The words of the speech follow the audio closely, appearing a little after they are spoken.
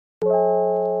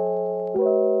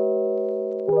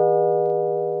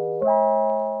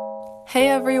Hey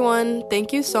everyone,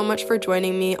 thank you so much for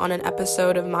joining me on an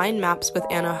episode of Mind Maps with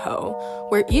Anna Ho,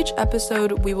 where each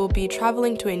episode we will be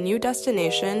traveling to a new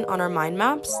destination on our mind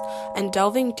maps and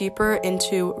delving deeper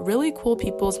into really cool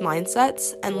people's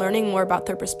mindsets and learning more about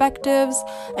their perspectives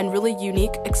and really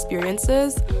unique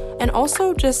experiences, and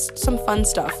also just some fun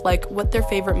stuff like what their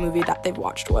favorite movie that they've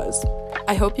watched was.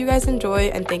 I hope you guys enjoy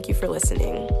and thank you for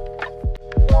listening.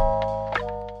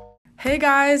 Hey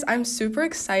guys, I'm super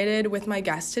excited with my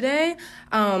guest today.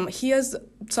 He has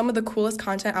some of the coolest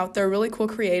content out there, really cool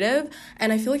creative,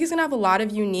 and I feel like he's gonna have a lot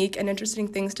of unique and interesting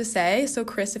things to say. So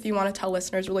Chris, if you want to tell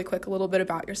listeners really quick a little bit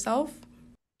about yourself.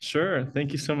 Sure.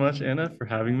 Thank you so much, Anna, for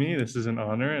having me. This is an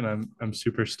honor, and I'm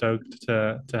super stoked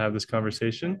to have this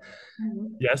conversation.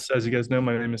 Yes, as you guys know,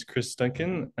 my name is Chris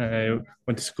Duncan. I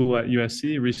went to school at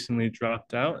USC, recently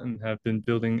dropped out, and have been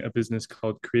building a business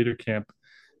called Creator Camp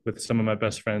with some of my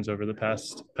best friends over the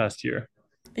past year.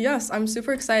 Yes, I'm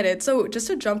super excited. So just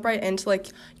to jump right into like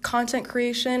content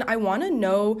creation, I want to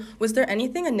know, was there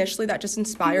anything initially that just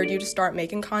inspired you to start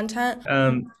making content?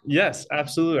 Yes,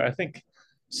 absolutely. I think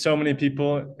so many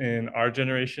people in our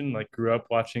generation like grew up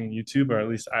watching YouTube, or at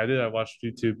least I did. I watched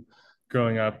YouTube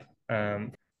growing up.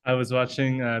 I was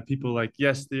watching people like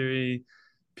Yes Theory,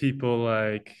 people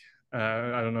like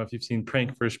I don't know if you've seen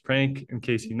Prank First Prank and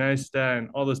Casey Neistat, and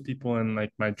all those people. And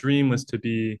like my dream was to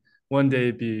be one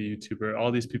day be a YouTuber. All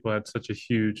these people had such a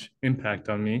huge impact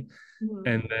on me.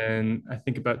 And then I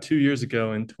think about 2 years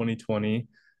ago in 2020,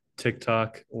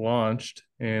 TikTok launched,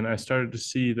 and I started to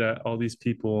see that all these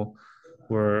people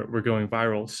were going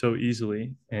viral so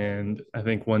easily. And I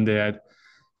think one day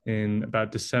in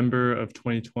about December of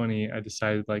 2020, I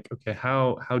decided like, okay,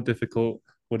 how difficult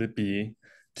would it be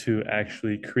to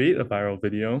actually create a viral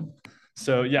video?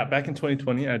 So yeah, back in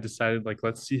 2020, I decided like,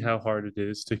 let's see how hard it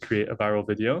is to create a viral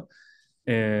video.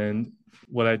 And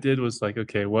what I did was like,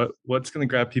 okay, what's going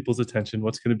to grab people's attention?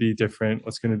 What's going to be different?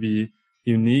 What's going to be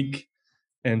unique?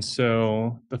 And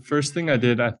so the first thing I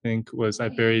did, I think, was I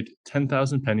buried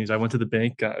 10,000 pennies. I went to the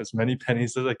bank, got as many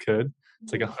pennies as I could.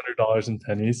 It's like $100 in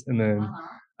pennies. And then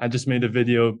I just made a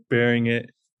video burying it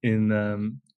in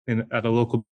at a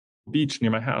local beach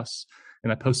near my house.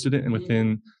 And I posted it, and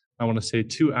within, I want to say,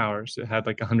 2 hours, it had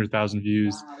like 100,000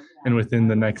 views. And within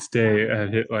the next day, I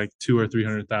had hit like two or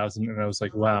 300,000. And I was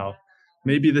like, wow,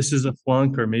 maybe this is a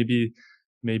flunk, or maybe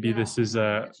this is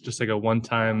just like a one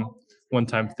time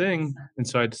thing. And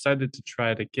so I decided to try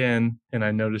it again, and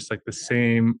I noticed like the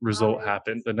same result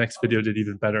happened. The next video did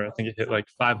even better. I think it hit like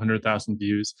 500,000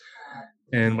 views.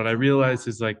 And what I realized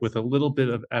is like with a little bit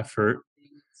of effort,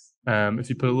 if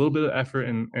you put a little bit of effort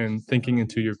and thinking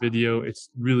into your video,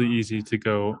 it's really easy to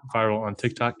go viral on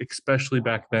TikTok, especially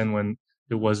back then when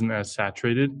it wasn't as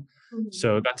saturated.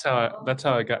 So that's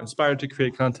how I got inspired to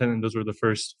create content, and those were the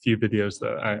first few videos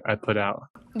that I put out.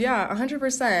 Yeah,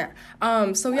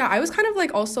 100%. So yeah, I was kind of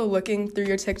like also looking through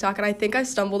your TikTok and I think I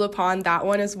stumbled upon that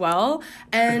one as well.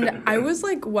 And I was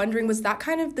like wondering, was that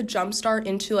kind of the jump start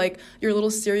into like your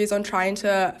little series on trying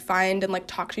to find and like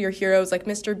talk to your heroes like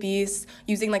Mr. Beast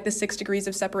using like the 6 degrees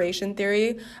of separation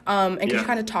theory? And could you Yeah.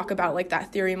 kind of talk about like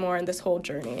that theory more in this whole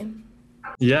journey?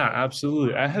 Yeah,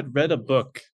 absolutely. I had read a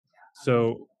book.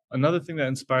 So another thing that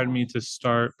inspired me to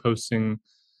start posting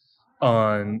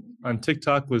on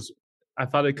TikTok was I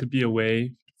thought it could be a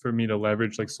way for me to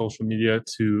leverage like social media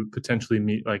to potentially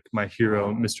meet like my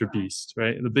hero, Mr. Beast,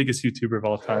 right? The biggest YouTuber of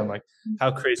all time. Like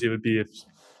how crazy it would be if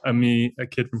a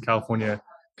kid from California,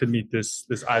 could meet this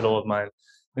idol of mine.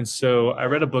 And so I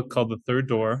read a book called The Third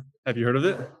Door. Have you heard of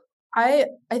it? I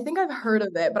think I've heard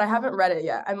of it, but I haven't read it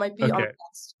yet. I might be on Okay. the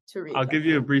list to read I'll them. give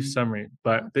you a brief summary,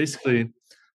 but basically,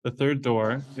 The Third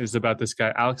Door is about this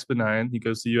guy, Alex Banayan. He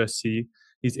goes to USC.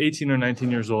 He's 18 or 19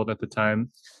 years old at the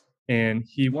time, and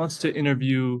he wants to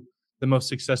interview the most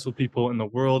successful people in the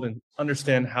world and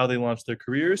understand how they launched their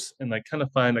careers and like kind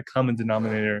of find a common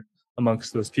denominator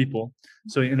amongst those people.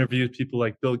 So he interviews people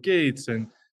like Bill Gates and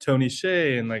Tony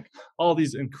Hsieh and like all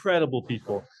these incredible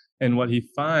people. And what he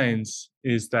finds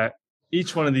is that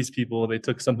each one of these people, they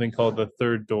took something called the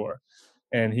third door,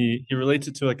 and he relates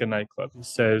it to like a nightclub. He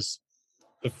says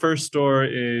the first door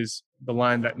is the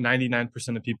line that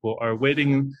 99% of people are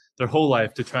waiting their whole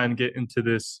life to try and get into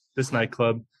this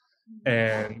nightclub.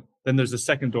 And then there's a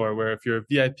second door where if you're a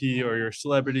VIP or you're a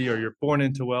celebrity or you're born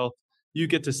into wealth, you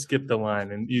get to skip the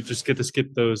line and you just get to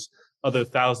skip those other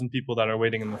 1,000 people that are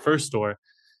waiting in the first door.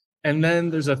 And then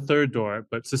there's a third door,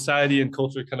 but society and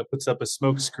culture kind of puts up a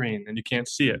smoke screen and you can't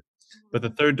see it. But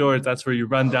the third door, that's where you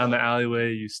run down the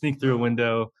alleyway, you sneak through a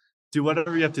window, do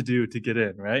whatever you have to do to get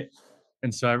in, right?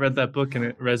 And so I read that book and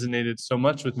it resonated so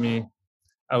much with me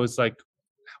I was like,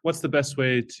 what's the best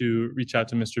way to reach out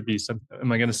to Mr. Beast?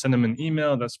 Am I going to send him an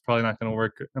email? That's probably not going to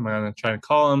work. Am I going to try to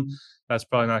call him? That's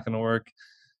probably not going to work.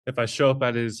 If I show up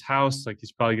at his house, like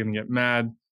he's probably going to get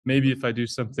mad. Maybe if I do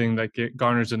something that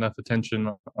garners enough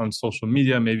attention on social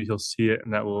media, maybe he'll see it,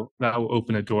 and that will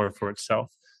open a door for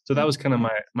itself. So that was kind of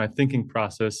my thinking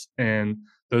process, and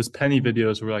those penny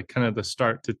videos were like kind of the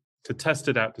start to test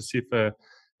it out to see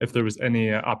if there was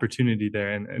any opportunity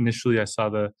there. And initially, I saw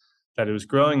that it was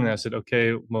growing, and I said,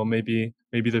 okay, well maybe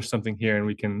there's something here, and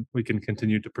we can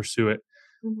continue to pursue it.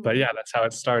 But yeah, that's how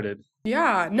it started.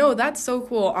 Yeah, no, that's so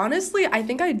cool. Honestly, I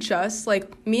think I just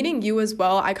like meeting you as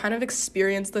well. I kind of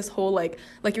experienced this whole like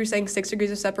you're saying 6 degrees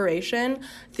of separation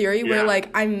theory where Yeah. like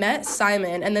I met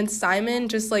Simon and then Simon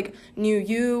just like knew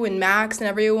you and Max and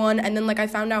everyone, and then like I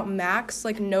found out Max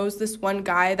like knows this one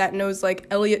guy that knows like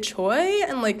Elliot Choi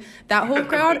and like that whole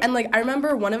crowd. And like I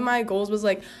remember one of my goals was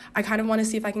like I kind of want to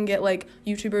see if I can get like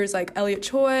YouTubers like Elliot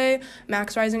Choi,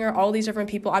 Max Reisinger, all these different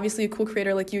people, obviously a cool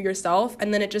creator like you yourself,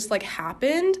 and then it just like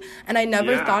happened. And I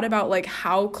never Yeah. thought about like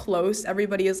how close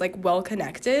everybody is like well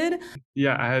connected.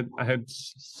 Yeah, I had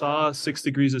saw 6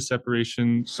 degrees of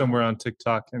separation somewhere on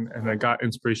TikTok, and I got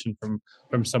inspiration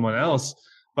from someone else.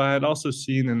 But I had also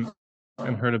seen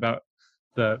and heard about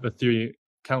the theory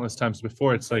countless times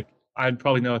before. It's like I'd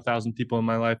probably know 1,000 people in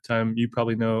my lifetime. You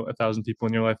probably know 1,000 people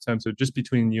in your lifetime. So just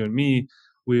between you and me,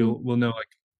 we'll know like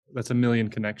that's a million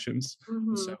connections.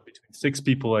 So between 6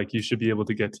 people, like you should be able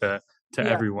to get to Yeah.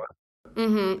 everyone.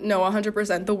 No,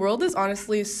 100%. The world is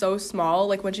honestly so small,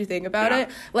 like, once you think about Yeah. it.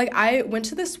 Like, I went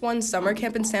to this one summer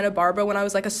camp in Santa Barbara when I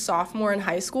was, like, a sophomore in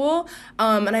high school,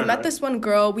 and I met this one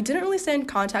girl. We didn't really stay in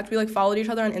contact. We, like, followed each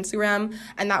other on Instagram,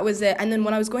 and that was it. And then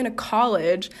when I was going to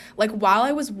college, like, while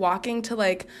I was walking to,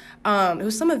 like, it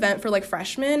was some event for, like,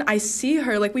 freshmen, I see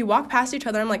her, like, we walk past each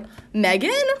other. I'm like,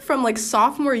 Megan from, like,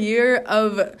 sophomore year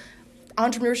of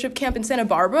entrepreneurship camp in Santa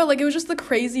Barbara. Like, it was just the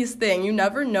craziest thing. You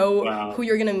never know Wow. who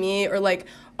you're gonna meet, or like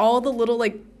all the little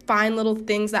like fine little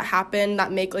things that happen that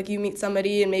make like you meet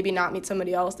somebody and maybe not meet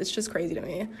somebody else. It's just crazy to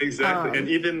me. Exactly. And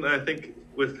even I think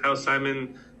with how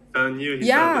Simon found you, he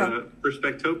Yeah. found the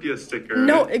Perspectopia sticker.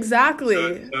 No, Right? exactly.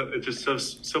 So it's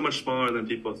just so much smaller than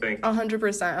people think.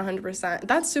 100%, 100%.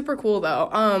 That's super cool though.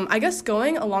 I guess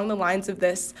going along the lines of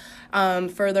this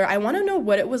further, I want to know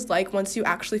what it was like once you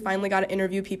actually finally got to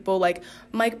interview people like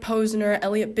Mike Posner,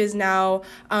 Elliot Bisnow,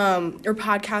 your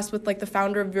podcast with like the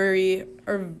founder of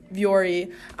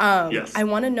Vuori. Yes. I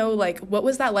want to know like what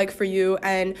was that like for you,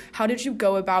 and how did you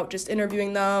go about just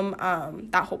interviewing them,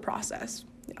 that whole process?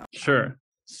 Yeah. Sure.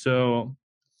 So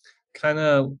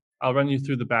I'll run you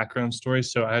through the background story.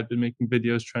 So I had been making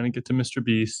videos trying to get to Mr.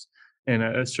 Beast. And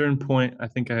at a certain point, I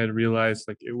think I had realized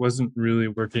like it wasn't really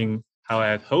working how I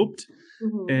had hoped.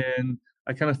 And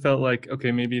I kind of felt like,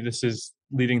 okay, maybe this is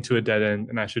leading to a dead end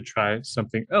and I should try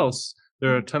something else.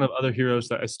 There are a ton of other heroes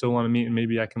that I still want to meet, and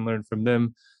maybe I can learn from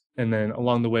them. And then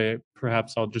along the way,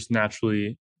 perhaps I'll just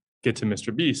naturally get to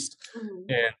Mr. Beast.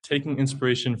 And taking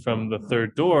inspiration from the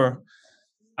third door,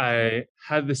 I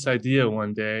had this idea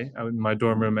one day. I was in my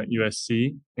dorm room at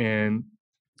USC. And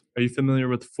are you familiar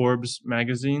with Forbes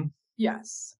magazine?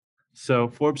 Yes. So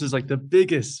Forbes is like the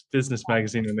biggest business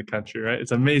magazine in the country, right?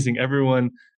 It's amazing.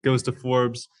 Everyone goes to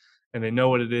Forbes and they know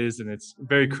what it is, and it's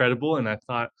very credible. And I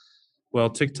thought, well,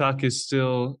 TikTok is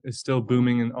still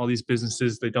booming, and all these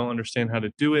businesses, they don't understand how to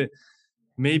do it.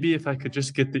 Maybe if I could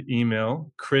just get the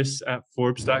email,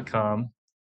 chris@forbes.com,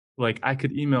 like I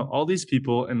could email all these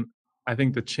people, and I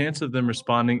think the chance of them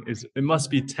responding it must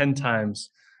be 10 times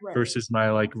Right. versus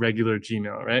my like regular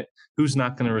Gmail, right? Who's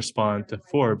not going to respond to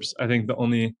Forbes? I think the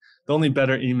only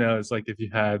better email is like if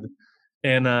you had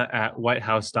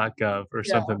anna@whitehouse.gov or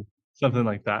Yeah. something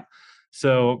like that.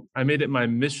 So I made it my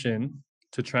mission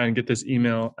to try and get this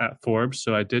email at Forbes.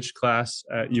 So I ditched class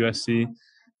at USC.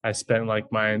 I spent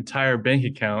like my entire bank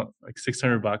account, like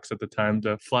 $600 at the time,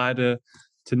 to fly to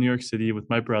New York City with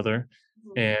my brother.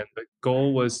 And the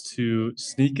goal was to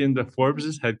sneak into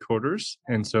Forbes' headquarters.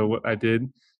 And so what I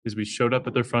did is we showed up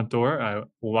at their front door. I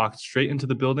walked straight into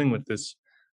the building with this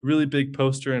really big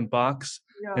poster and box.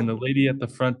 Yeah. And the lady at the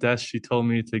front desk, she told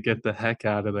me to get the heck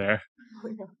out of there.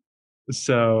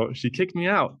 So she kicked me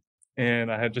out.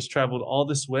 And I had just traveled all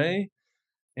this way.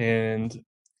 And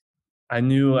I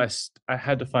knew I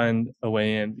had to find a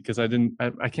way in, because I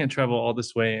can't travel all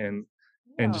this way and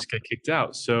just get kicked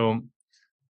out. So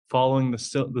following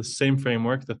the same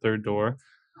framework, the third door,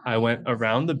 I went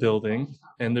around the building,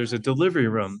 and there's a delivery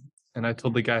room. And I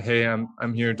told the guy, hey,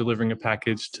 I'm here delivering a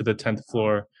package to the 10th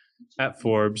floor at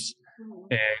Forbes.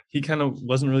 And he kind of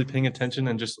wasn't really paying attention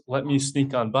and just let me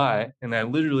sneak on by. And I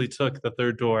literally took the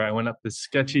third door. I went up this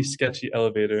sketchy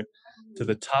elevator to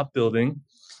the top building,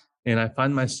 and I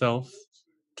find myself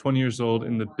 20 years old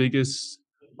in the biggest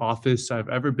office I've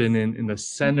ever been in the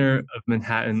center of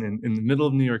Manhattan, in the middle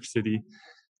of New York City.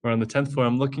 We're on the 10th floor.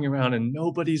 I'm looking around and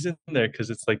nobody's in there because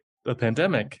it's like a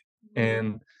pandemic.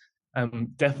 And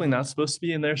I'm definitely not supposed to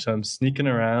be in there. So I'm sneaking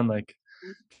around, like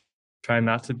trying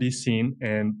not to be seen.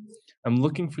 And I'm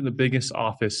looking for the biggest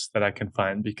office that I can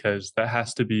find because that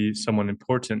has to be someone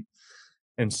important.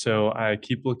 And so I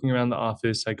keep looking around the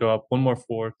office. I go up one more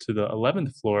floor to the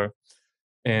 11th floor,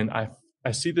 and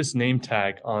I see this name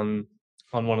tag on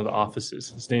one of the offices.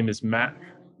 His name is Matt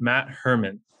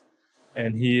Herman,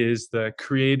 and he is the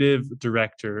creative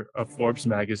director of Forbes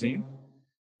magazine.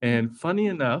 And funny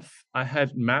enough, I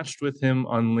had matched with him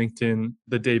on LinkedIn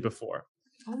the day before.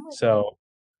 So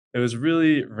it was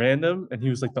really random, and he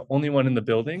was like the only one in the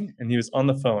building, and he was on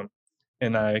the phone.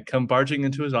 And I come barging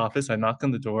into his office. I knock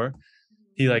on the door.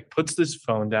 He like puts this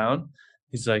phone down.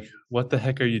 He's like, "What the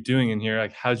heck are you doing in here?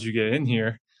 Like, how'd you get in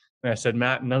here?" And I said,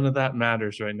 "Matt, none of that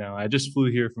matters right now. I just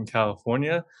flew here from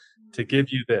California to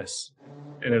give you this."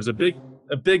 And it was a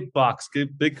big box,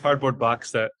 big cardboard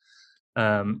box that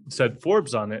said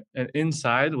Forbes on it, and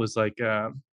inside was like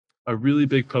a really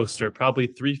big poster, probably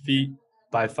 3 feet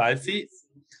by 5 feet,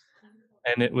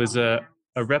 and it was a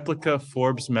replica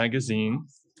Forbes magazine,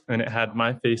 and it had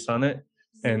my face on it.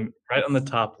 And right on the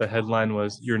top, the headline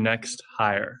was "Your Next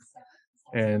Hire."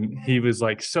 And he was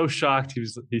like so shocked.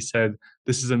 He said,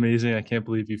 "This is amazing. I can't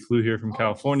believe you flew here from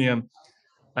California.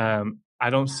 I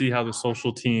don't see how the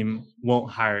social team won't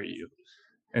hire you."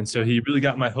 And so he really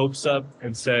got my hopes up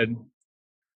and said,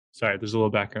 sorry, there's a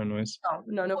little background noise. Oh,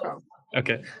 no problem.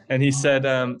 Okay. And he said,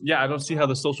 "Yeah, I don't see how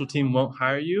the social team won't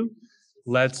hire you.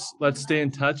 Let's stay in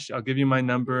touch. I'll give you my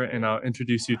number and I'll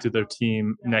introduce you to their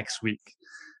team next week."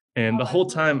 And the whole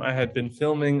time I had been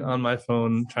filming on my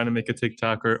phone, trying to make a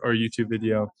TikTok or YouTube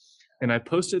video. And I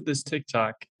posted this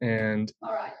TikTok, and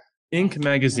Inc.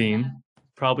 magazine,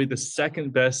 probably the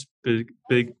second best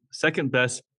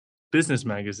business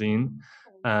magazine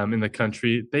in the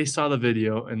country, they saw the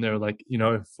video and they're like,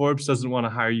 if Forbes doesn't want to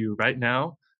hire you right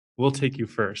now, we'll take you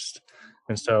first.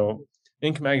 And so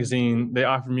Inc. magazine, they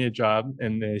offered me a job,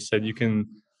 and they said, "You can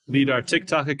lead our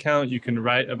TikTok account, you can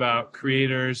write about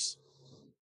creators,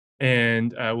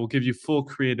 and we'll give you full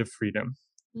creative freedom."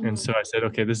 And so I said,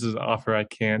 "Okay, this is an offer I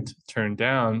can't turn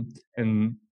down."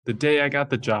 And the day I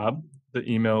got the job, the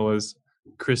email was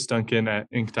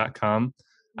chrisduncan@inc.com.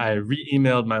 I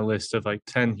re-emailed my list of like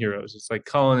 10 heroes. It's like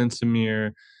Colin and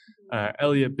Samir,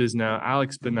 Elliot Bisnow,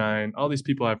 Alex Benign, all these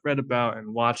people I've read about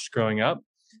and watched growing up.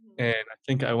 And I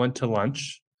think I went to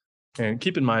lunch. And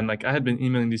keep in mind, like I had been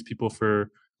emailing these people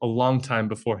for a long time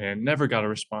beforehand, never got a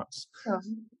response.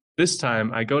 This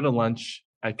time I go to lunch,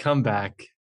 I come back,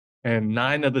 and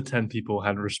 9 of the 10 people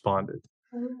had responded.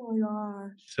 Oh my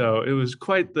gosh. So it was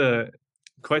quite the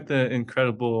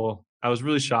incredible. I was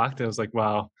really shocked. I was like,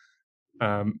 wow,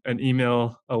 an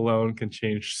email alone can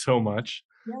change so much.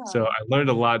 Yeah. So I learned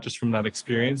a lot just from that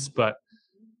experience. But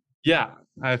yeah,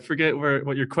 I forget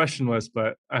what your question was,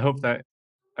 but I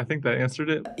think that answered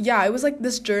it. Yeah, it was like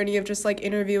this journey of just like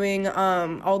interviewing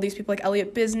all these people like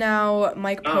Elliot Bisnow,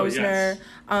 Mike Posner,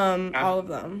 all of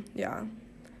them. Yeah.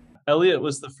 Elliot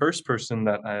was the first person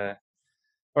that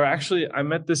I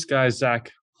met this guy,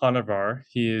 Zach Honavar.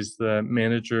 He is the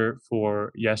manager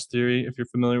for Yes Theory, if you're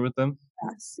familiar with them.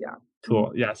 Yes, yeah.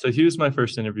 Cool. Yeah. So he was my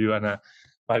first interview, and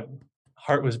my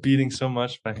heart was beating so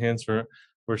much. My hands were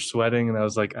sweating, and I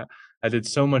was like, I did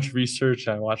so much research.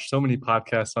 I watched so many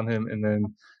podcasts on him, and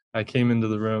then I came into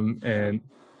the room and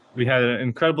we had an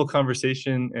incredible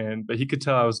conversation. But he could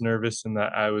tell I was nervous and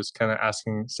that I was kind of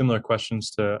asking similar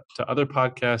questions to other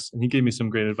podcasts. And he gave me some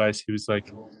great advice. He was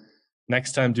like,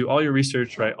 "Next time, do all your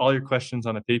research, write all your questions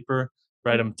on a paper,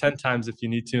 write them 10 times if you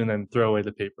need to, and then throw away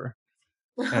the paper."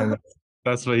 And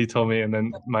that's what he told me. And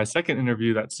then my second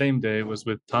interview that same day was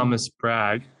with Thomas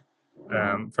Bragg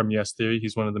from Yes Theory.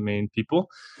 He's one of the main people.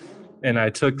 And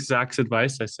I took Zach's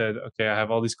advice. I said, "Okay, I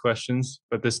have all these questions,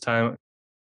 but this time,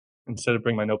 instead of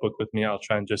bringing my notebook with me, I'll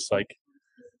try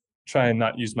and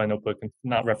not use my notebook and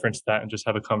not reference that and just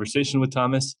have a conversation with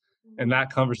Thomas." And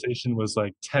that conversation was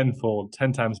like 10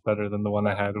 times better than the one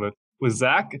I had with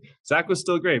Zach. Zach was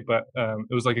still great, but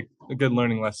it was like a good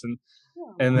learning lesson.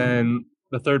 And then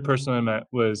the third person I met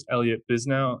was Elliot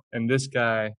Bisnow. And this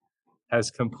guy has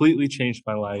completely changed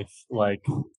my life, like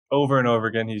over and over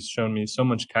again. He's shown me so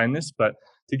much kindness. But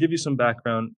to give you some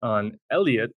background on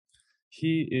Elliot,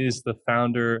 he is the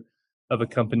founder of a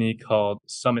company called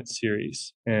Summit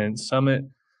Series. And Summit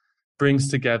brings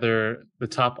together the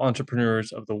top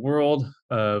entrepreneurs of the world,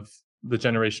 of the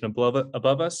generation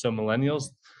above us, so millennials.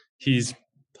 He's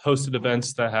hosted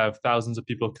events that have thousands of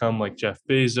people come, like Jeff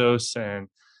Bezos and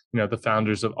the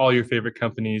founders of all your favorite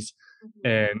companies.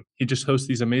 And he just hosts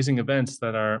these amazing events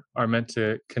that are meant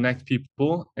to connect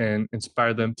people and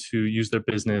inspire them to use their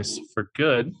business for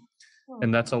good.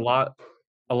 And that's a lot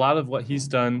of what he's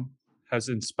done has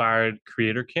inspired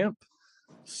Creator Camp.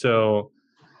 So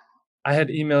I had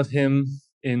emailed him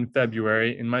in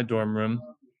February in my dorm room.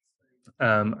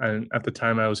 And at the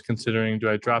time, I was considering, do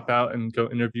I drop out and go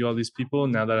interview all these people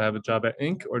now that I have a job at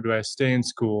Inc., or do I stay in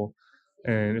school?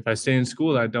 And if I stay in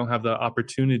school, I don't have the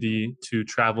opportunity to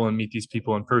travel and meet these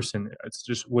people in person. It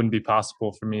just wouldn't be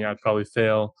possible for me. I'd probably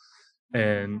fail.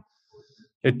 And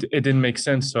it didn't make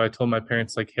sense. So I told my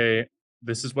parents, like, hey,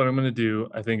 this is what I'm going to do.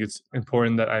 I think it's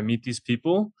important that I meet these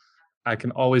people. I can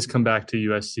always come back to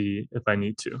USC if I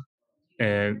need to.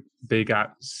 And they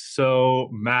got so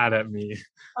mad at me.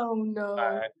 Oh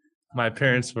no. My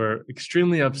parents were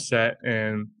extremely upset,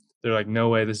 and they're like, no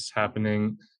way this is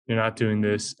happening. You're not doing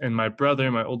this. And my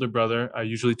older brother, I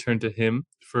usually turn to him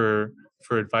for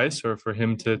advice, or for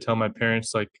him to tell my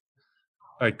parents like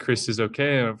Chris is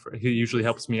okay. Or he usually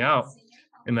helps me out.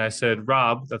 And I said,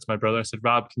 Rob, that's my brother. I said,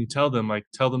 Rob, can you tell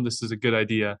them this is a good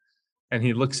idea? And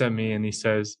he looks at me and he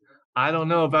says, I don't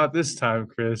know about this time,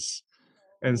 Chris.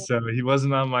 And so he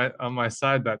wasn't on my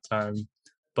side that time,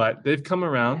 but they've come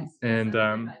around. And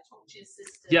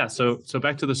yeah, so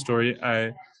back to the story.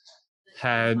 I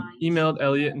had emailed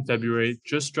Elliot in February,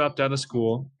 just dropped out of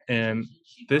school, and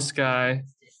this guy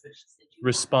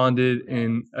responded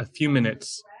in a few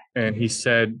minutes, and he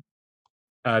said,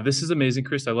 this is amazing,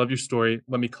 Chris. I love your story.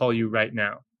 Let me call you right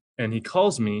now. And he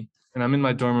calls me, and I'm in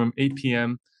my dorm room, 8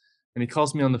 p.m., and he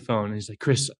calls me on the phone, and he's like,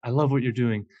 Chris, I love what you're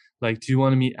doing. Like, do you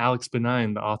want to meet Alex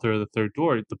Banayan, the author of The Third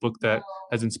Door, the book that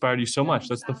has inspired you so much?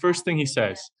 That's the first thing he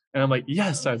says. And I'm like,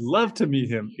 yes, I'd love to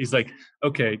meet him. He's like,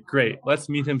 okay, great. Let's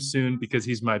meet him soon because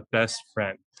he's my best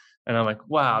friend. And I'm like,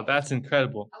 wow, that's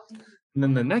incredible. And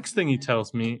then the next thing he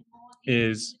tells me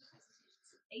is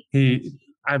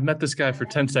I've met this guy for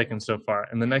 10 seconds so far.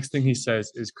 And the next thing he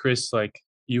says is, Chris, like,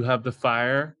 you have the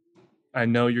fire. I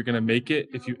know you're going to make it.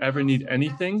 If you ever need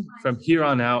anything from here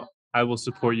on out, I will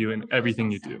support you in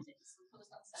everything you do.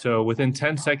 So within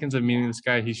 10 seconds of meeting this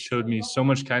guy, he showed me so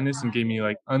much kindness and gave me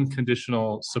like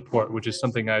unconditional support, which is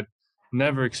something I'd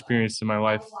never experienced in my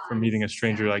life from meeting a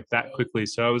stranger like that quickly.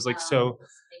 So I was like so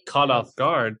caught off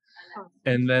guard.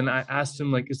 And then I asked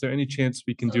him, like, is there any chance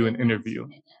we can do an interview?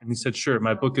 And he said, sure,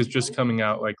 my book is just coming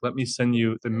out. Like, let me send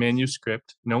you the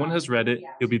manuscript. No one has read it.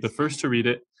 You'll be the first to read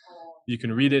it. You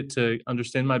can read it to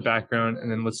understand my background,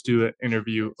 and then let's do an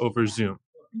interview over Zoom.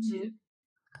 Mm-hmm.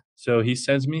 So he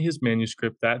sends me his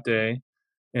manuscript that day,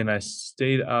 and I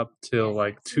stayed up till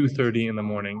like 2:30 in the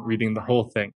morning reading the whole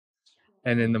thing.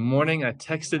 And in the morning, I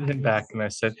texted him back and I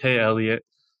said, hey, Elliot,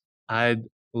 I'd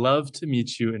love to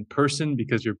meet you in person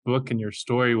because your book and your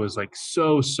story was like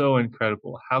so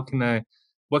incredible.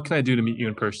 What can I do to meet you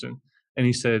in person? And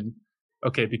he said,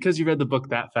 okay, because you read the book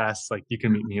that fast, like you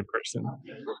can meet me in person.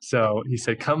 So he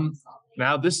said, come.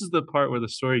 Now this is the part where the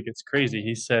story gets crazy.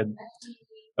 He said,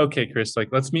 okay, Chris, like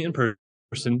let's meet in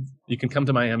person. You can come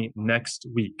to Miami next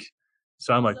week.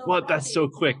 So I'm like, what? That's so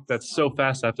quick. That's so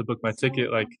fast. I have to book my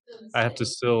ticket. Like I have to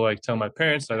still like tell my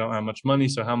parents I don't have much money.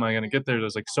 So how am I going to get there?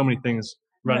 There's like so many things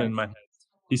running in my head.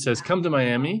 He says, come to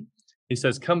Miami. He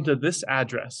says, come to this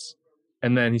address.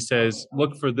 And then he says,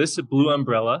 look for this blue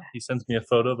umbrella. He sends me a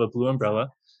photo of a blue umbrella.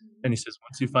 And he says,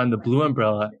 once you find the blue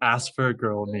umbrella, ask for a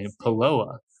girl named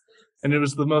Paloa. And it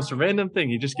was the most random thing.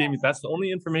 He just gave me, that's the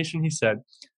only information he said.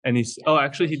 And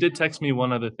actually, he did text me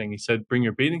one other thing. He said, bring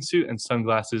your bathing suit and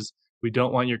sunglasses. We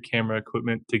don't want your camera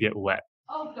equipment to get wet.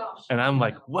 Oh, gosh. And I'm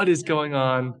like, what is going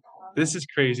on? This is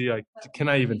crazy. Like, can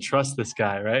I even trust this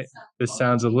guy, right? This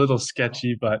sounds a little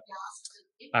sketchy, but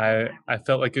I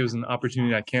felt like it was an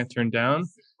opportunity I can't turn down.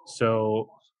 So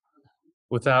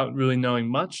without really knowing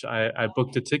much, I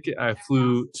booked a ticket. I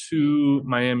flew to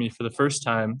Miami for the first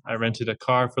time. I rented a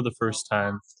car for the first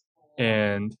time.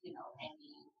 And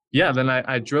yeah, then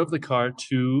I drove the car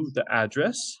to the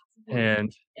address. And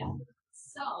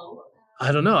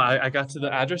I don't know. I got to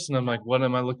the address and I'm like, what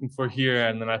am I looking for here?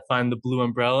 And then I find the blue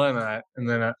umbrella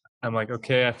I'm like,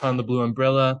 okay, I found the blue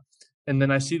umbrella. And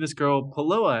then I see this girl,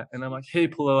 Paloa, and I'm like, hey,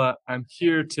 Paloa, I'm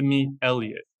here to meet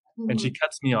Elliot. Mm-hmm. And she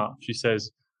cuts me off. She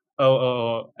says,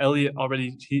 oh, Elliot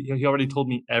he already told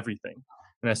me everything.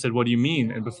 And I said, what do you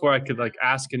mean? And before I could like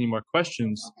ask any more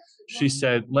questions, she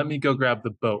said, let me go grab the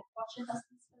boat.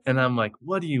 And I'm like,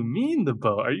 what do you mean the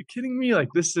boat? Are you kidding me? Like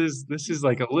this is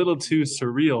like a little too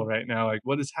surreal right now. Like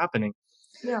what is happening?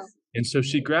 Yeah. And so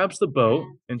she grabs the boat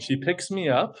and she picks me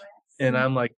up and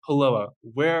I'm like, Paloa,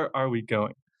 where are we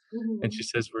going? And Mhm. she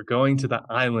says, we're going to the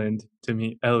island to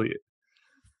meet Elliot.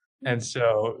 And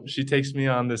so she takes me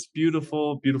on this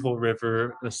beautiful, beautiful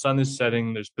river. The sun is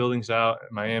setting. There's buildings out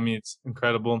in Miami. It's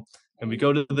incredible. And we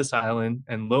go to this island,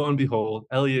 and lo and behold,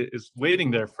 Elliot is waiting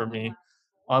there for me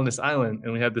on this island.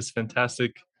 And we had this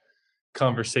fantastic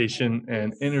conversation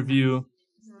and interview.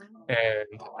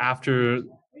 And after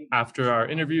our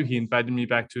interview, he invited me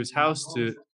back to his house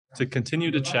to continue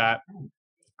to chat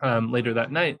later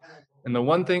that night. And the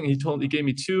one thing he gave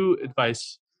me two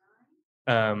advice.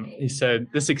 He said,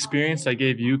 "This experience I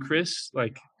gave you, Chris,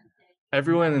 like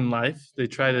everyone in life, they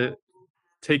try to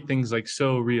take things like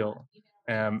so real."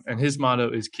 And his motto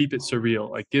is keep it surreal,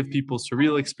 like give people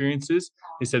surreal experiences.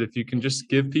 He said, if you can just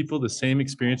give people the same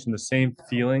experience and the same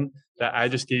feeling that I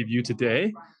just gave you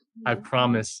today, I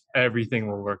promise everything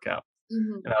will work out.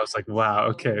 Mhm. And I was like, wow,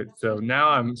 okay. So now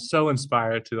I'm so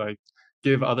inspired to like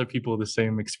give other people the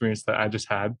same experience that I just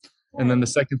had. And then the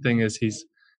second thing is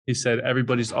he said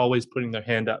everybody's always putting their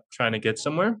hand up trying to get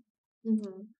somewhere.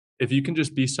 Mhm. If you can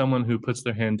just be someone who puts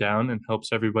their hand down and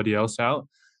helps everybody else out,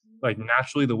 like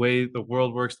naturally the way the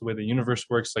world works, the way the universe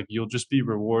works, like you'll just be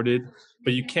rewarded,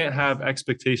 but you can't have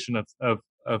expectation of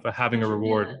having a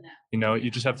reward. You know, you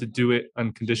just have to do it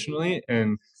unconditionally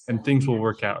and things will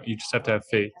work out. You just have to have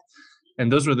faith.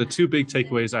 And those were the two big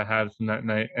takeaways I had from that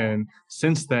night. And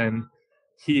since then,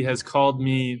 he has called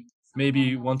me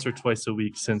maybe once or twice a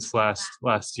week since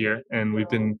last year, and we've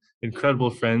been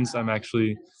incredible friends.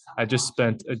 I just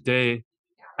spent a day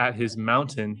at his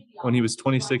mountain. When he was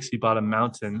 26, he bought a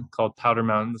mountain called Powder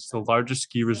Mountain. It's the largest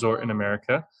ski resort in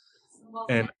America.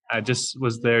 And I just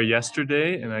was there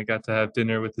yesterday and I got to have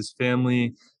dinner with his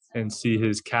family and see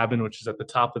his cabin, which is at the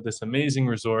top of this amazing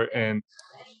resort. And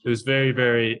it was very,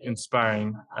 very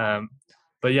inspiring.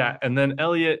 But yeah, and then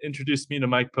Elliot introduced me to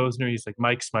Mike Posner. He's like,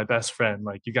 Mike's my best friend.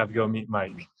 Like, you got to go meet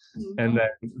Mike. Mhm. And then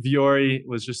Viore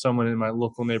was just someone in my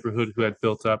local neighborhood who had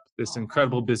built up this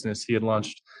incredible business. He had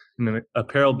launched an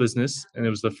apparel business, and it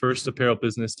was the first apparel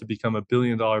business to become $1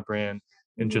 billion brand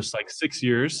in Mhm. just like 6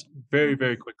 years, very,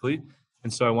 very quickly.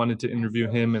 And so I wanted to interview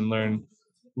him and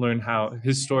learn how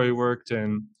his story worked.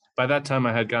 And by that time,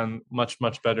 I had gotten much,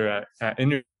 much better at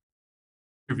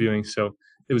interviewing. So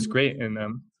it was Mhm. great.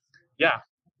 And yeah,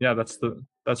 yeah, that's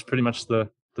pretty much the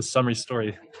summary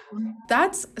story.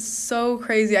 That's so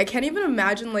crazy. I can't even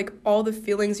imagine like all the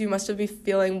feelings you must have been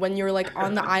feeling when you were like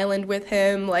on the island with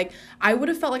him. Like I would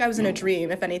have felt like I was in a dream,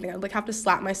 if anything. I'd like have to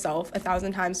slap myself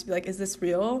 1,000 times to be like, is this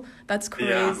real? That's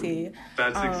Yeah, crazy.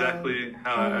 that's exactly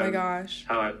Oh my gosh.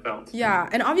 how I felt. Yeah,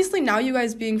 and obviously now you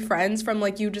guys being friends from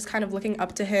like you just kind of looking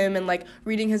up to him and like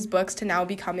reading his books to now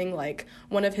becoming like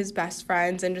one of his best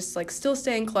friends and just like still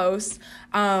staying close.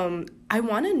 I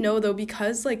want to know though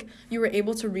because like you were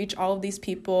able to reach all of these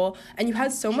people and you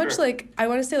had so much Sure. like I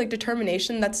want to say like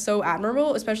determination that's so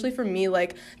admirable, especially for me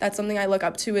like that's something I look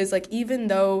up to is like even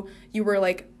though you were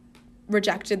like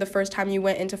rejected the first time you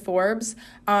went into Forbes,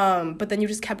 but then you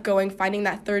just kept going, finding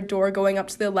that third door, going up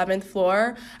to the 11th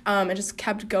floor, and just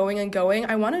kept going and going.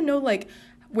 I want to know, like,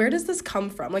 where does this come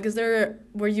from? Like,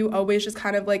 were you always just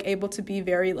kind of, like, able to be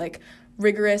very, like,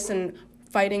 rigorous and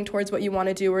fighting towards what you want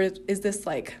to do, or is this,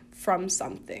 like, from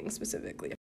something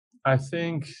specifically? I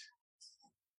think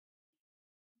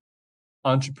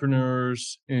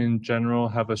entrepreneurs in general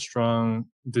have a strong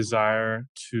desire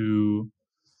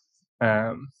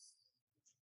um,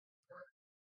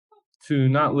 to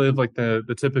not live like the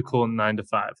typical 9 to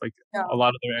 5. Like Yeah. a lot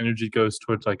of their energy goes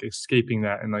towards like escaping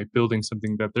that and like building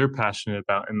something that they're passionate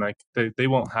about, and like they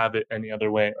won't have it any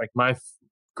other way. Like my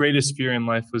greatest fear in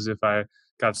life was if I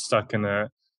got stuck in a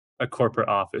corporate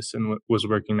office and was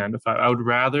working 9 to 5. I would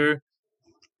rather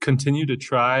continue to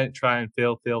try and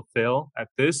fail at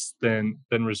this than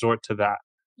resort to that,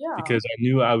 Yeah. because I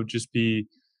knew I would just be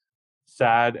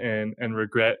sad and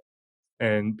regret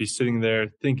and be sitting there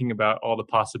thinking about all the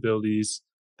possibilities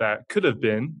that could have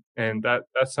been. And that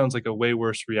sounds like a way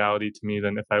worse reality to me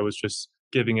than if I was just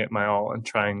giving it my all and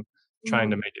trying Mhm.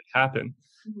 to make it happen.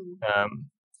 Mhm. um,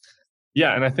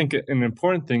 yeah, and I think an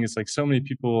important thing is like so many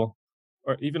people,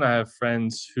 or even I have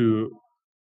friends who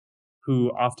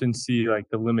often see like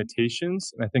the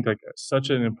limitations. And I think like such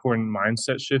an important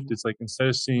mindset shift is like instead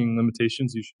of seeing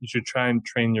limitations, you should try and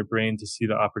train your brain to see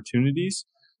the opportunities.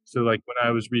 So like when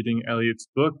I was reading Elliot's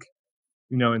book,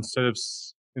 you know, instead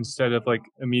of like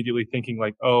immediately thinking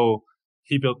like, oh,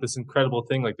 he built this incredible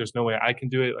thing, like there's no way I can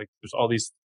do it, like there's all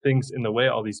these things in the way,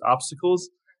 all these obstacles,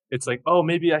 it's like, oh,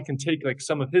 maybe I can take like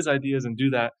some of his ideas and do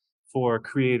that for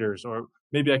creators, or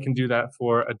maybe I can do that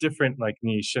for a different like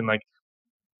niche, and like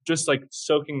just like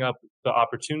soaking up the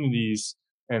opportunities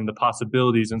and the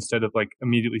possibilities instead of like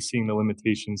immediately seeing the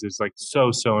limitations is like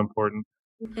so important.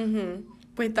 Mm-hmm.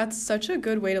 Wait, that's such a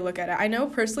good way to look at it. I know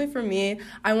personally for me,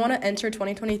 I want to enter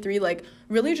 2023 like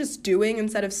really just doing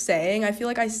instead of saying. I feel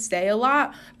like I say a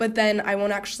lot, but then I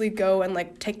won't actually go and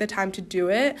like take the time to do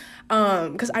it.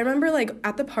 Because I remember like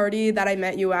at the party that I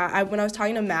met you at, when I was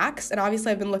talking to Max, and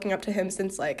obviously I've been looking up to him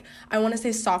since like I want to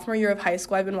say sophomore year of high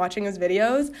school. I've been watching his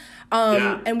videos,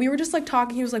 and we were just like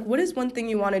talking. He was like, "What is one thing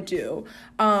you want to do?"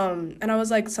 And I was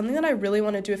like, something that I really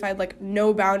want to do if I had like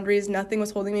no boundaries, nothing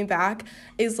was holding me back,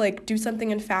 is like do something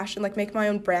in fashion, like make my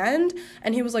own brand.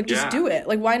 And he was like, just do it.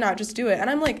 Like, why not just do it? And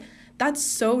I'm like, that's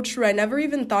so true. I never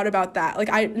even thought about that. Like,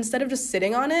 I, instead of just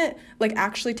sitting on it, like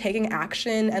actually taking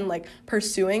action and like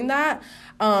pursuing that.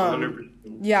 100%.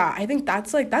 Yeah, I think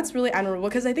that's like, that's really admirable,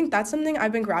 because I think that's something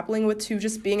I've been grappling with too,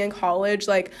 just being in college.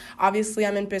 Like, obviously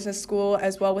I'm in business school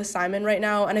as well with Simon right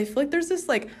now. And I feel like there's this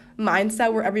like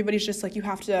mindset where everybody's just like, you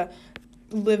have to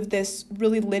live this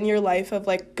really linear life of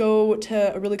like go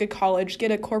to a really good college,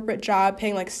 get a corporate job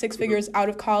paying like six figures out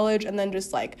of college, and then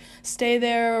just like stay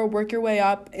there, work your way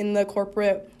up in the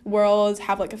corporate world,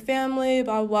 have like a family,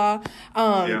 blah blah.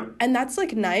 And that's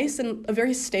like nice and a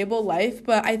very stable life,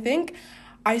 but I think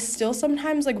I still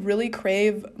sometimes like really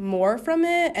crave more from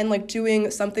it, and like doing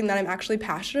something that I'm actually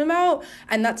passionate about.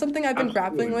 And that's something I've been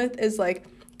grappling with, is like,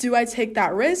 do I take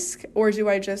that risk, or do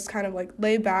I just kind of like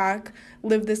lay back,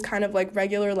 live this kind of like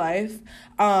regular life?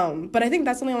 But I think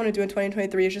that's something I want to do in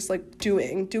 2023, is just like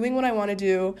doing what I want to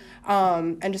do,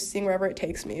 and just seeing wherever it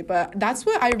takes me. But that's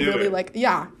what I really like.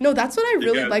 Yeah, no, that's what I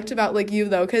really liked about like you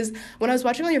though, because when I was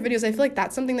watching all your videos, I feel like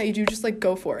that's something that you do, just like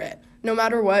go for it. No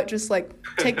matter what, just like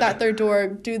take that third door,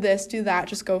 do this, do that,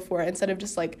 just go for it, instead of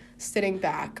just like sitting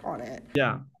back on it.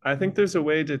 Yeah, I think there's a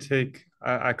way to take,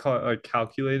 I call it like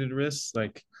calculated risks.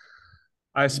 Like,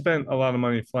 I spent a lot of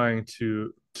money flying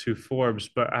to Forbes,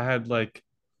 but I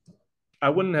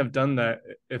wouldn't have done that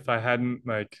if I hadn't,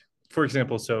 like, for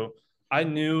example, so I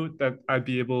knew that I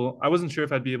wasn't sure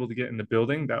if I'd be able to get in the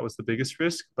building. That was the biggest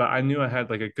risk, but I knew I had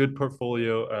like a good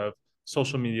portfolio of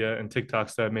social media and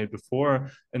TikToks that I made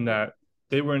before, and that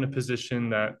they were in a position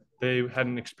that they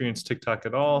hadn't experienced TikTok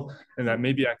at all, and that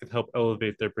maybe I could help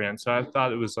elevate their brand. So I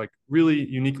thought it was like really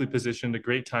uniquely positioned, a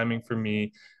great timing for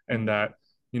me, and that,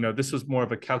 this was more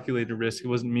of a calculated risk. It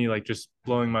wasn't me like just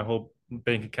blowing my whole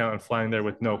bank account and flying there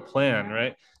with no plan,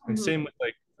 right? And same with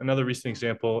like another recent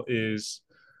example is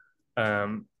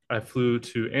I flew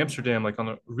to Amsterdam like on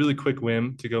a really quick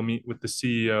whim to go meet with the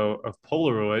CEO of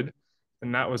Polaroid.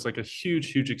 And that was like a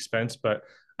huge expense, but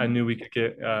I knew we could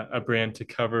get a brand to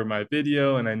cover my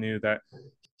video. And I knew that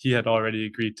he had already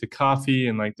agreed to coffee.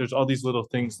 And like, there's all these little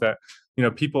things that,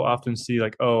 people often see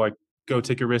like, oh, like go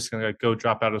take a risk and like go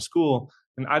drop out of school.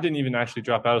 And I didn't even actually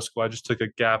drop out of school. I just took a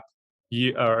gap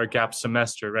year or a gap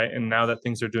semester, right? And now that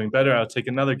things are doing better, I'll take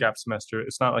another gap semester.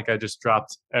 It's not like I just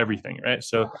dropped everything, right?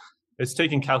 So it's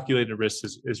taking calculated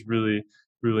risks is really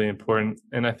important.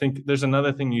 And I think there's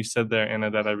another thing you said there, Anna,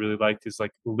 that I really liked, is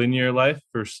like linear life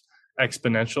versus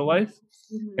exponential life.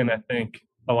 And I think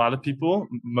a lot of people,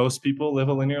 most people live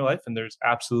a linear life, and there's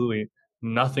absolutely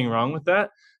nothing wrong with that.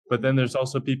 But then there's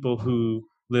also people who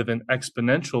live an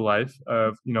exponential life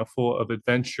of, full of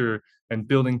adventure and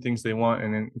building things they want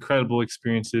and incredible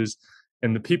experiences.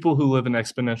 And the people who live an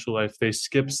exponential life, they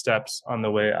skip steps on the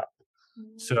way up.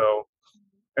 So,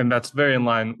 and that's very in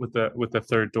line with the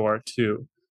third door too,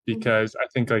 because I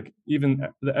think like even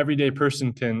the everyday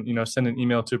person can, send an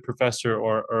email to a professor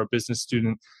or a business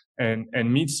student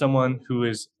and meet someone who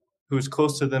is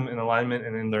close to them in alignment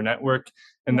and in their network.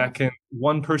 And that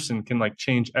one person can like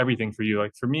change everything for you.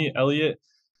 Like for me, Elliot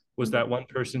was that one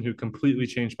person who completely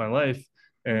changed my life.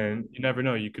 And you never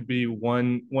know, you could be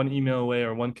one email away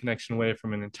or one connection away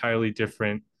from an entirely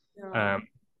different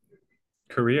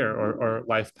career or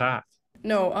life path.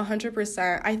 No,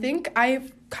 100%. I think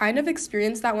I've kind of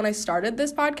experienced that when I started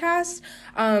this podcast.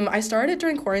 I started it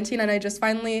during quarantine, and I just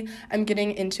finally am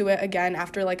getting into it again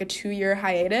after like a 2-year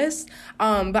hiatus.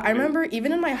 But I remember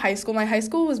even in my high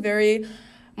school was very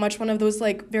much one of those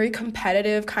like very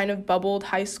competitive kind of bubbled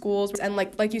high schools, and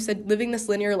like you said, living this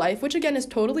linear life, which again is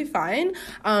totally fine.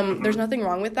 There's nothing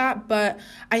wrong with that, but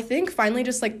I think finally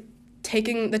just like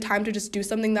taking the time to just do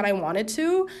something that I wanted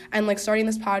to, and like starting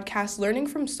this podcast, learning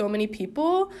from so many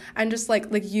people, and just like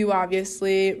you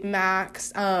obviously,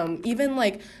 Max, even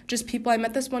like just people. I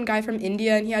met this one guy from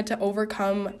India, and he had to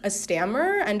overcome a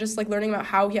stammer, and just like learning about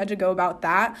how he had to go about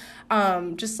that.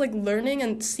 Just like learning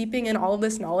and seeping in all of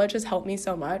this knowledge has helped me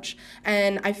so much.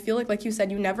 And I feel like you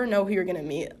said, you never know who you're gonna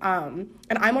meet. And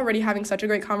I'm already having such a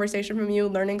great conversation from you,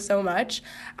 learning so much,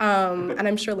 and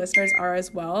I'm sure listeners are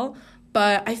as well.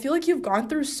 But I feel like you've gone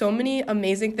through so many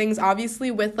amazing things,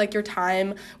 obviously, with like your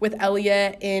time with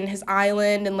Elliot in his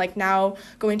island, and like now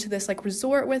going to this like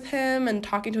resort with him and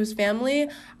talking to his family.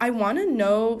 I want to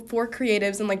know, for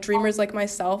creatives and like dreamers like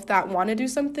myself that want to do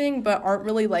something but aren't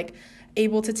really like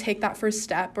able to take that first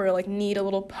step, or like need a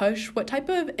little push, what type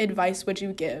of advice would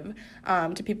you give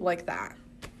to people like that?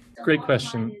 Great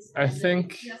question. I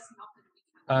think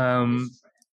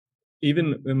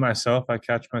even in myself, I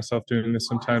catch myself doing this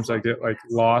sometimes. I get like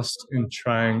lost in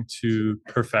trying to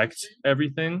perfect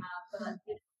everything.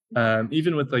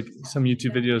 Even with like some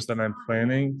YouTube videos that I'm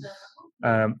planning,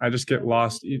 I just get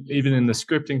lost even in the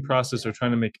scripting process, or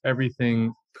trying to make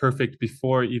everything perfect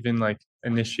before even like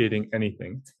initiating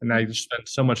anything. And I just spend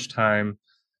so much time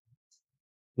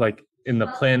like in the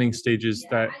planning stages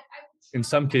that in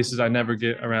some cases I never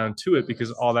get around to it,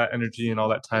 because all that energy and all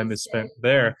that time is spent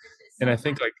there. And I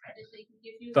think like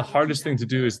the hardest thing to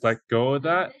do is let go of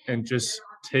that and just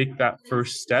take that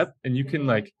first step. And you can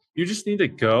like, you just need to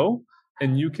go,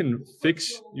 and you can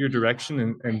fix your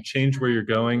direction and change where you're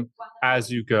going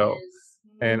as you go.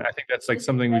 And I think that's like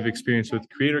something we've experienced with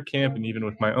Creator Camp, and even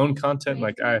with my own content.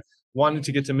 Like I wanted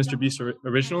to get to Mr. Beast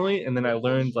originally, and then I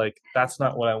learned like that's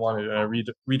not what I wanted, and I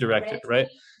redirected, right?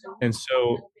 And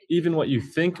so even what you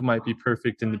think might be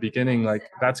perfect in the beginning, like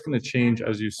that's going to change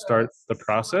as you start the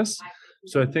process.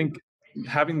 So I think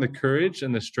having the courage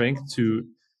and the strength to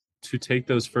take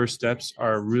those first steps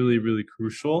are really, really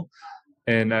crucial.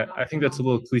 And I think that's a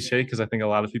little cliche, because I think a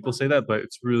lot of people say that, but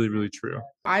it's really, really true.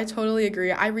 I totally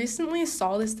agree. I recently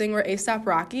saw this thing where A$AP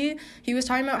Rocky, he was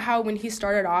talking about how when he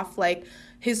started off, like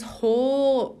his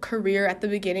whole career at the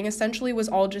beginning essentially was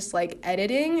all just like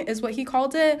editing, is what he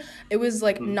called it. It was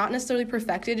like not necessarily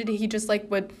perfected. He just like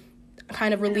would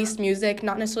kind of release music,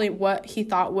 not necessarily what he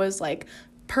thought was like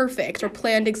perfect or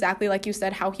planned exactly like you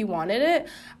said how he wanted it,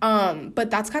 but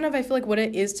that's kind of, I feel like, what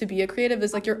it is to be a creative,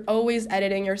 is like you're always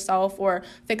editing yourself or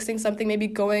fixing something, maybe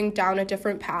going down a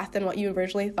different path than what you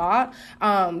originally thought.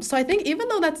 So I think even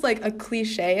though that's like a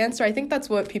cliche answer, I think that's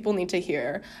what people need to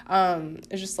hear.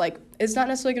 It's just like, it's not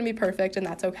necessarily going to be perfect, and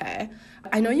that's okay.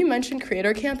 I know you mentioned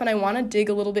Creator Camp, and I want to dig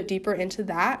a little bit deeper into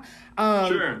that.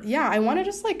 Sure. Yeah, I want to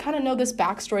just like kind of know this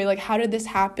backstory, like how did this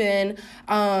happen,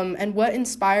 and what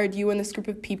inspired you and this group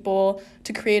of people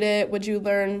to create it? Would you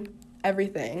learn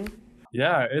everything?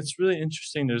 Yeah, it's really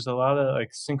interesting. There's a lot of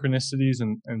like synchronicities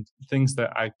and things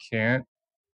that I can't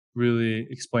really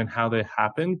explain how they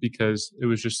happened, because it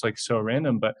was just like so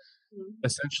random. But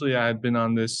essentially, I had been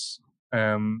on this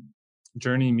um,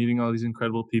 journey, meeting all these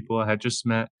incredible people. I had just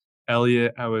met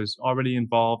Elliot. I was already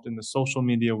involved in the social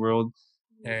media world,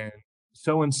 and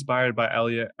so inspired by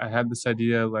Elliot, I had this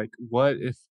idea like,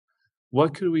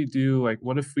 what could we do? Like,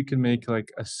 what if we could make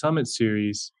like a summit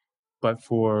series, but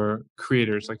for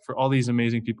creators, like for all these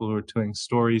amazing people who are doing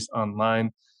stories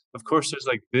online? Of course, there's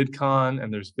like VidCon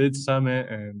and there's Vid Summit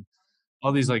and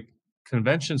all these like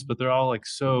conventions, but they're all like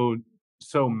so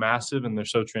massive, and they're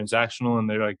so transactional, and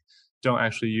they're like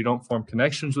you don't form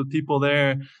connections with people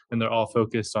there, and they're all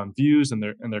focused on views, and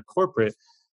they're corporate.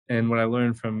 And what I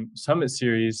learned from Summit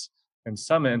Series and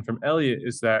Summit and from Elliot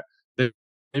is that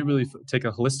they really take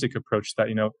a holistic approach that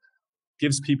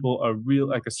gives people a real,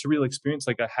 like a surreal experience,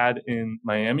 like I had in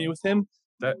Miami with him.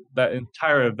 That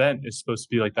entire event is supposed to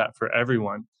be like that for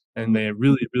everyone, and they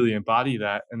really, really embody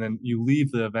that. And then you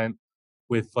leave the event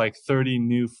with like 30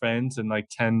 new friends and like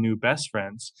 10 new best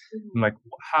friends. And like,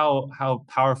 how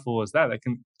powerful is that? Like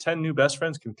 10 new best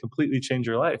friends can completely change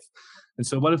your life. And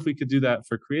so what if we could do that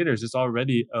for creators? It's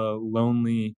already a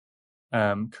lonely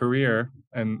career,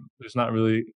 and there's not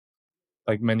really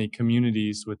like many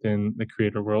communities within the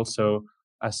creator world. So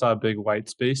I saw a big white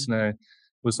space, and I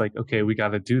was like, okay, we got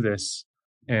to do this.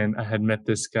 And I had met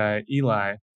this guy,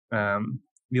 Eli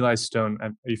Stone.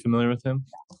 Are you familiar with him?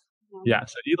 Yeah.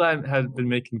 So Eli had been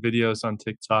making videos on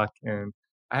TikTok, and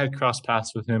I had crossed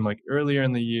paths with him like earlier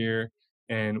in the year,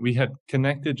 and we had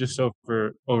connected just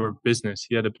over business.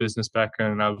 He had a business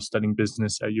background, and I was studying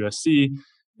business at USC.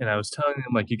 And I was telling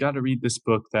him like, you got to read this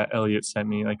book that Elliot sent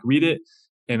me. Like, read it,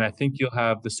 and I think you'll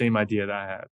have the same idea that I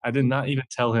had. I did not even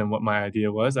tell him what my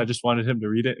idea was. I just wanted him to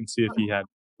read it and see if he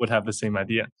would have the same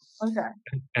idea. Okay.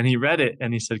 And he read it,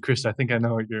 and he said, Chris, I think I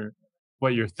know what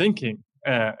what you're thinking.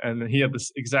 And he had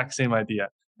this exact same idea.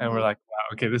 And we're like,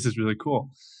 wow, okay, this is really cool.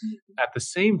 At the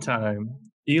same time,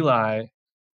 Eli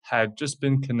had just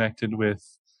been connected with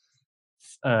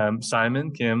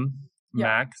Simon Kim, Yeah.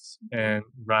 Max, and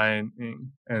Ryan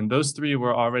Ng. And those three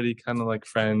were already kind of like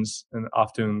friends and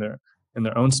off doing in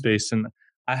their own space. And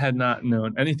I had not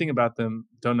known anything about them,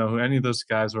 don't know who any of those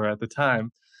guys were at the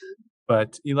time.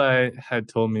 But Eli had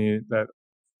told me that,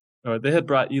 or they had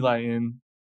brought Eli in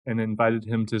and invited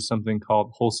him to something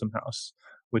called Wholesome House,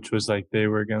 which was like they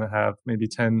were going to have maybe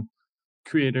 10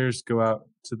 creators go out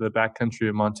to the backcountry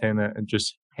of Montana and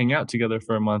just hang out together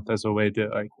for a month as a way to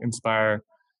like inspire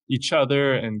each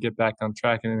other and get back on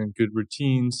track and in good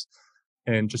routines.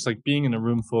 And just like being in a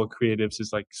room full of creatives is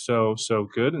like so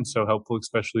good and so helpful,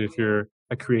 especially if you're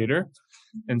a creator.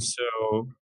 And so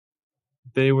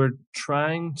they were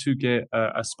trying to get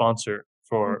a sponsor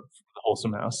for the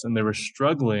Wholesome House, and they were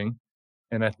struggling.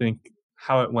 And I think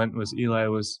how it went was Eli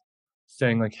was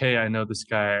saying like, hey, I know this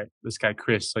guy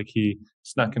Chris, like he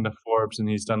snuck into Forbes and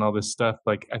he's done all this stuff,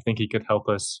 like I think he could help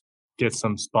us get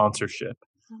some sponsorship.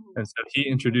 And so he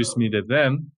introduced me to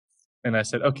them, and I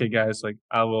said, okay guys, like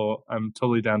I'm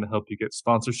totally down to help you get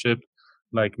sponsorship.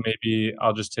 Like maybe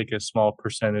I'll just take a small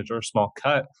percentage or a small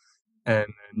cut, and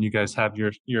you guys have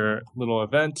your little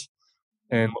event.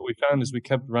 And what we found is we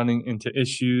kept running into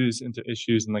issues, and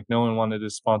like no one wanted to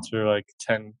sponsor like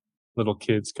 10 little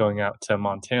kids going out to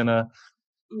Montana.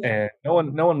 And no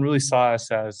one really saw us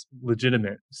as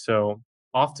legitimate. So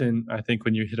often I think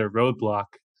when you hit a roadblock,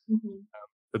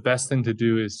 the best thing to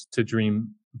do is to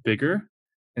dream bigger.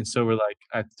 And so we're like,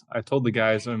 I told the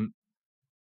guys,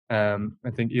 I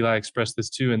think Eli expressed this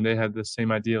too, and they had the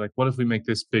same idea, like, what if we make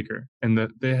this bigger? And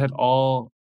they had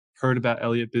all heard about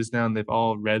Elliott Bisnow, and they've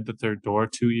all read The Third Door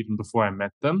too, even before I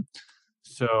met them.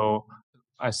 So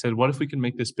I said, what if we can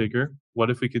make this bigger? What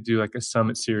if we could do like a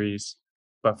summit series,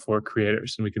 but for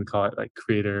creators, and we can call it like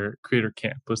Creator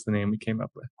Camp was the name we came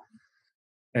up with.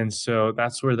 And so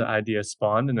that's where the idea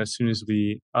spawned. And as soon as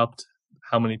we upped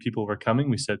how many people were coming,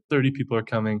 we said 30 people are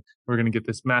coming. We're going to get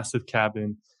this massive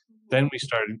cabin. Then we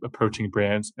started approaching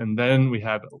brands, and then we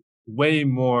had way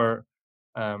more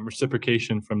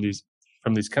reciprocation from these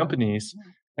companies,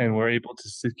 and we're able to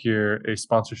secure a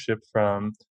sponsorship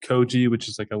from Koji, which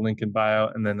is like a link in bio,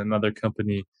 and then another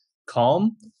company,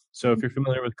 Calm. So if you're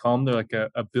familiar with Calm, they're like a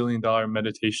 $1 billion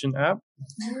meditation app.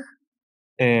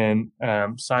 And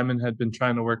Simon had been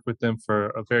trying to work with them for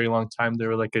a very long time. They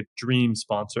were like a dream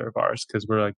sponsor of ours because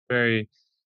we're like very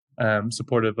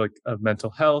supportive like of mental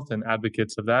health and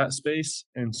advocates of that space.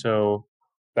 And so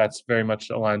that's very much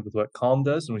aligned with what Calm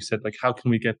does. And we said, like, how can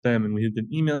we get them? And we had been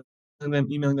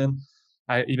emailing them.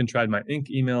 I even tried my Inc.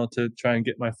 email to try and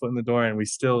get my foot in the door, and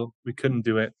we couldn't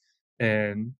do it.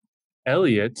 And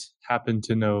Elliott happened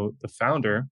to know the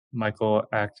founder, Michael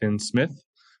Acton Smith,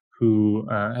 who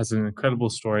has an incredible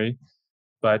story.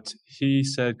 But he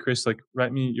said, Chris, like,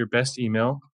 write me your best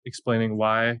email explaining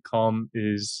why Calm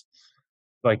is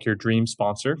like your dream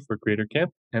sponsor for Creator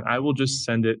Camp, and I will just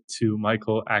send it to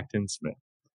Michael Acton Smith.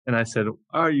 And I said,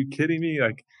 are you kidding me?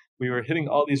 Like, we were hitting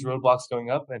all these roadblocks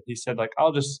going up, and he said, like,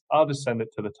 I'll just send it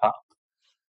to the top.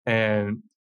 And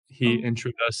he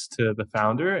introduced us to the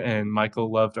founder, and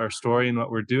Michael loved our story and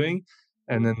what we're doing.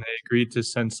 And then they agreed to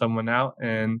send someone out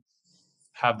and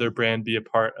have their brand be a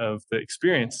part of the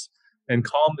experience. And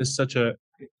Calm is such a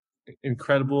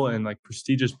incredible and like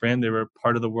prestigious brand. They were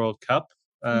part of the World Cup.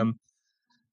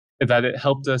 That it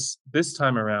helped us this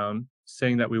time around,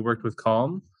 saying that we worked with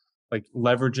Calm, like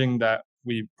leveraging that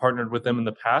we partnered with them in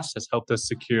the past has helped us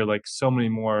secure like so many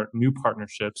more new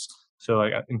partnerships. So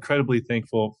like I'm incredibly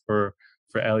thankful for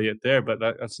Elliott there, but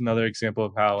that's another example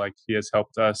of how like he has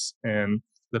helped us and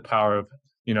the power of,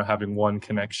 having one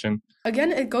connection. Again,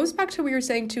 it goes back to what you were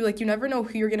saying too, like you never know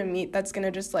who you're gonna meet that's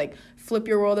gonna just like flip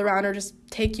your world around or just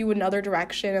take you another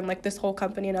direction and like this whole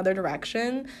company another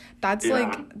direction. That's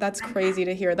that's crazy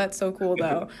to hear. That's so cool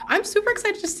though. I'm super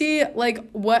excited to see like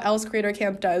what else Creator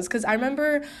Camp does, because I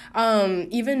remember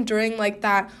even during like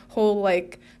that whole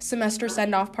like semester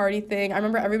send-off party thing, I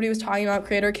remember everybody was talking about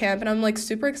Creator Camp, and I'm like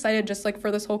super excited just like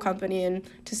for this whole company and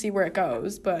to see where it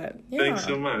goes. But yeah, thanks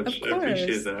so much. I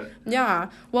appreciate that. Yeah,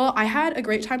 well, I had a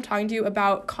great time talking to you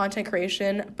about content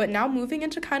creation, but now moving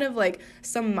into kind of like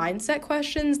some mindset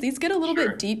questions. These get a little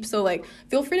bit deep, so like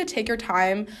feel free to take your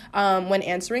time when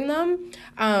answering them.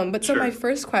 But so my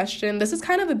first question, this is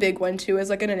kind of a big one too, is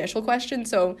like an initial question,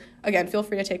 so again, feel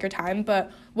free to take your time.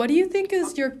 But what do you think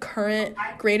is your current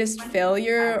greatest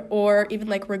failure or even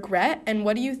like regret, and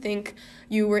what do you think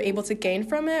you were able to gain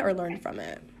from it or learn from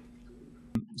it?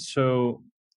 So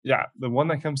yeah, the one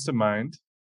that comes to mind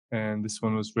and this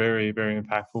one was very, very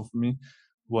impactful for me,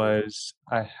 was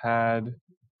I had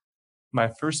my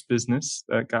first business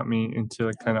that got me into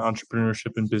like kind of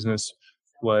entrepreneurship and business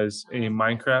was a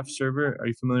Minecraft server. Are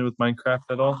you familiar with Minecraft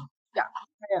at all? Yeah,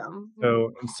 I am.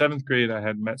 So in seventh grade, I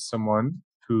had met someone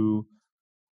who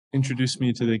introduced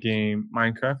me to the game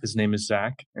Minecraft. His name is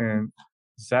Zach, and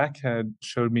Zach had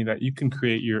showed me that you can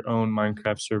create your own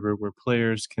Minecraft server where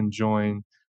players can join,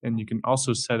 and you can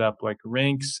also set up like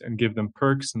ranks and give them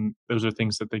perks, and those are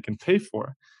things that they can pay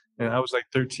for. And I was like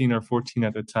 13 or 14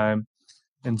 at the time,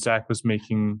 and Zach was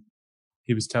making.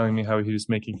 He was telling me how he was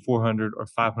making $400 or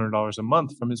 $500 a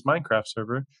month from his Minecraft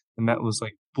server, and that was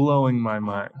like blowing my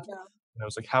mind. And I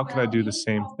was like, how could I do the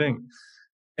same thing?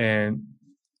 And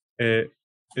it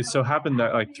it so happened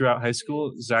that like throughout high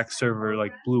school, Zach's server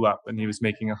like blew up, and he was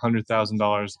making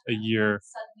 $100,000 a year,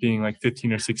 being like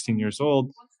 15 or 16 years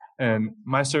old. And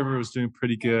my server was doing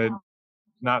pretty good,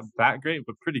 not that great,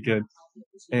 but pretty good.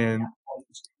 And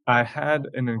I had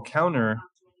an encounter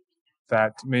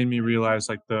that made me realize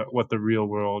like the what the real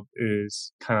world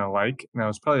is kind of like. And I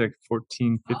was probably like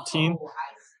 14, 15,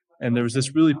 and there was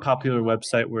this really popular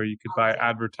website where you could buy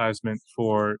advertisement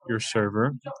for your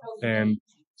server. And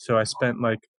so I spent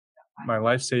like my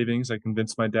life savings. I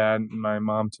convinced my dad and my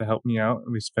mom to help me out,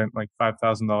 and we spent like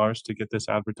 $5,000 to get this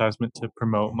advertisement to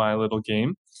promote my little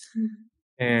game.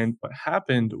 And what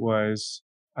happened was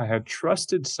I had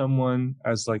trusted someone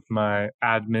as like my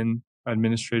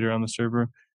administrator on the server,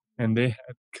 and they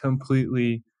had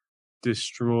completely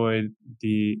destroyed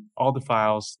the all the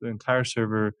files, the entire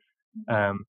server,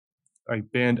 um,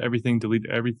 like banned everything, deleted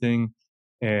everything.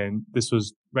 And this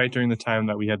was right during the time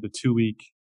that we had the 2 week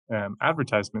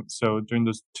advertisement. So during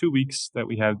those 2 weeks that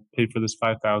we had paid for this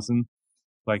 5,000,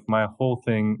 like my whole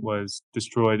thing was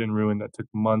destroyed and ruined. That took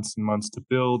months and months to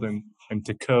build and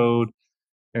to code.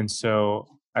 And so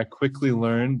I quickly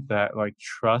learned that like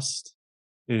trust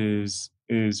is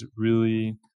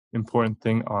really important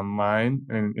thing online,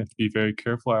 and you have to be very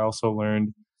careful. I also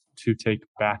learned to take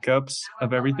backups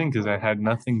of everything because I had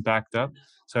nothing backed up.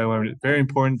 So I learned it's very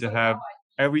important to have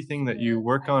everything that you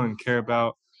work on and care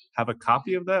about, have a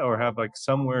copy of that or have like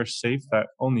somewhere safe that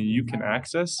only you can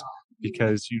access,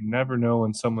 because you never know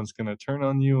when someone's going to turn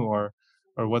on you or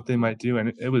what they might do.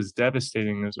 And it was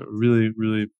devastating. It was a really,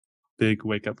 really big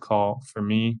wake up call for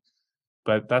me,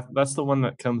 but that's the one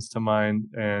that comes to mind.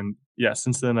 And yeah,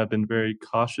 since then I've been very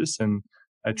cautious, and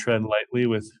I tread lightly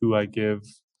with who I give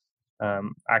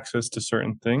access to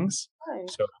certain things.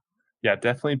 Nice. So yeah,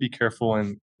 definitely be careful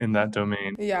in that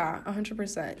domain. Yeah,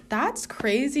 100%. That's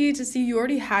crazy to see you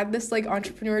already had this like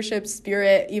entrepreneurship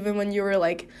spirit even when you were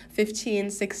like 15,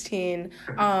 16.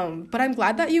 But I'm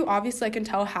glad that you obviously, I can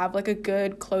tell, have like a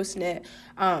good close-knit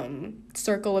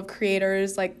circle of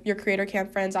creators, like your creator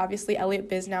camp friends, obviously Elliot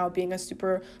Bisnow being a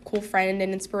super cool friend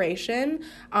and inspiration.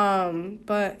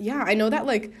 But yeah, I know that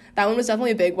like that one was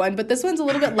definitely a big one, but this one's a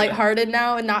little bit lighthearted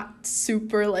now and not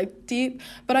super like deep.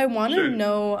 But I want to Sure.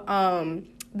 know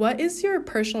what is your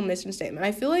personal mission statement?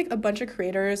 I feel like a bunch of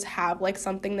creators have like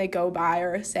something they go by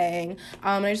or a saying.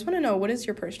 I just want to know, what is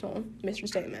your personal mission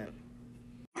statement?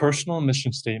 Personal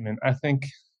mission statement. I think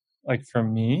like for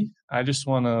me, I just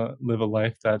want to live a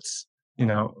life that's,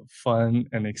 fun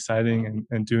and exciting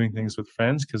and doing things with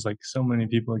friends, because like so many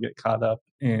people get caught up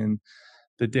in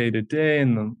the day to day,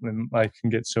 and life can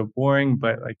get so boring.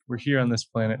 But like we're here on this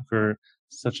planet for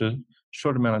such a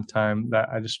short amount of time that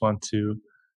I just want to,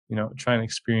 try and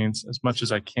experience as much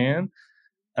as I can.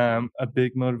 A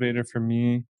big motivator for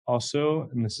me also,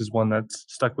 and this is one that's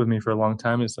stuck with me for a long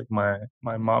time, is like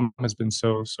my mom has been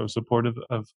so supportive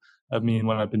of me and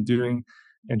what I've been doing.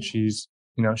 And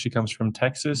she comes from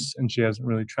Texas, and she hasn't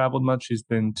really traveled much. She's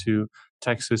been to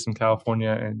Texas and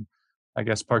California and I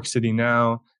guess Park City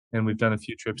now, and we've done a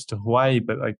few trips to Hawaii,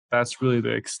 but like that's really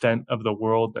the extent of the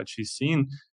world that she's seen.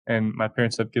 And my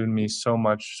parents have given me so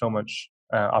much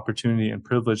opportunity and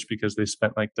privilege, because they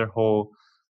spent like their whole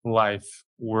life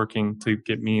working to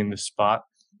get me in this spot,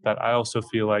 that I also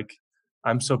feel like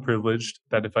I'm so privileged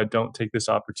that if I don't take this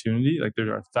opportunity, like there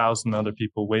are 1,000 other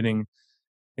people waiting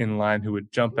in line who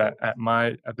would jump at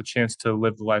the chance to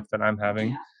live the life that I'm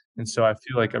having. And so I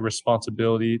feel like a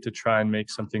responsibility to try and make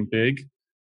something big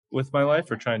with my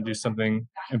life, or try and do something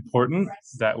important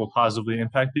that will positively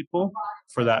impact people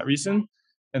for that reason.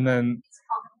 And then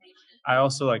I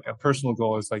also, like, a personal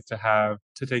goal is like to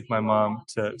take my mom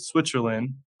to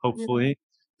Switzerland, hopefully,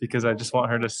 because I just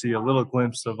want her to see a little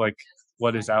glimpse of like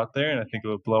what is out there, and I think it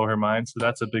would blow her mind. So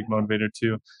that's a big motivator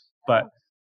too. But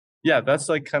yeah, that's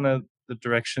like kind of the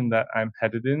direction that I'm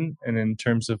headed in. And in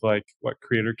terms of like what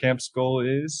Creator Camp's goal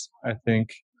is, I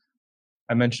think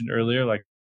I mentioned earlier, like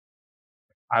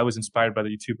I was inspired by the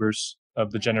YouTubers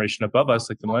of the generation above us,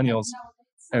 like the millennials.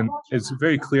 And it's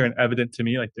very clear and evident to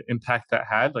me, like the impact that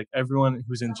had. Like everyone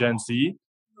who's in Gen Z,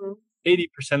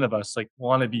 80% of us like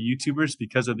want to be YouTubers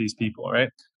because of these people, right?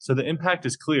 So the impact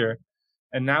is clear.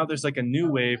 And now there's like a new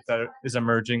wave that is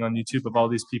emerging on YouTube of all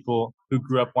these people who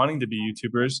grew up wanting to be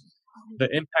YouTubers.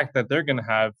 The impact that they're going to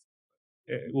have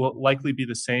will likely be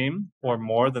the same or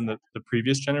more than the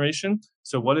previous generation.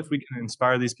 So what if we can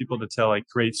inspire these people to tell like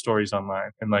great stories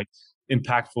online and like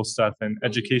impactful stuff and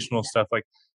educational stuff? Like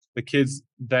the kids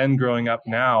then growing up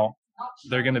now,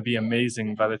 they're going to be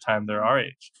amazing by the time they're our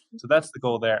age. So that's the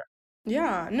goal there.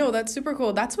 Yeah, no, that's super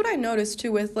cool. That's what I noticed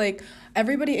too with like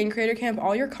everybody in Creator Camp,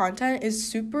 all your content is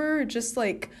super just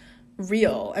like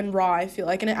real and raw, I feel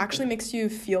like, and it actually makes you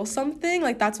feel something.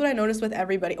 Like that's what I noticed with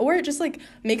everybody. Or it just like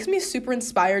makes me super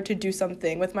inspired to do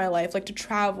something with my life, like to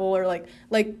travel or like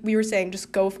we were saying,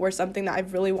 just go for something that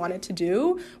I've really wanted to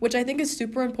do, which I think is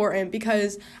super important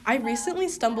because I recently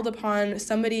stumbled upon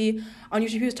somebody on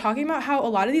YouTube who was talking about how a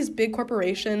lot of these big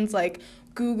corporations like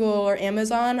Google or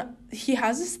Amazon, he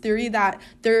has this theory that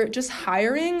they're just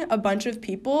hiring a bunch of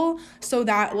people so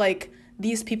that like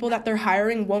these people that they're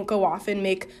hiring won't go off and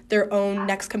make their own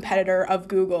next competitor of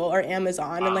Google or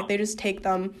Amazon. And like they just take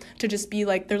them to just be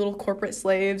like their little corporate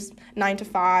slaves, 9 to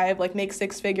 5, like make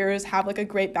 6 figures, have like a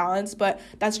great balance. But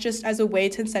that's just as a way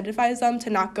to incentivize them to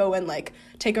not go and like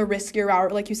take a riskier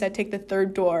route, like you said, take the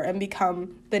third door and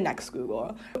become the next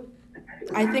Google.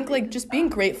 I think like just being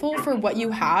grateful for what you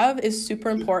have is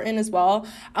super important as well.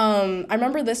 I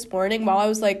remember this morning while I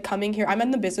was like coming here, I'm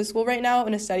in the business school right now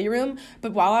in a study room,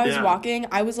 but while I was walking,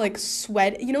 I was like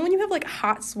sweat. You know when you have like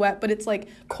hot sweat, but it's like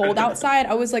cold outside?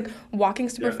 I was like walking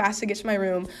super fast to get to my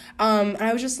room. And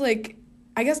I was just like,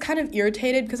 I guess kind of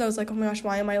irritated because I was like, oh my gosh,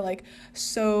 why am I like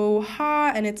so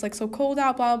hot and it's like so cold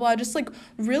out, blah, blah, blah. Just like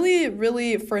really,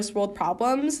 really first world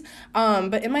problems.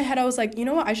 But in my head, I was like, you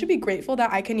know what? I should be grateful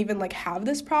that I can even like have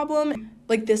this problem.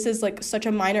 Like this is like such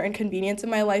a minor inconvenience in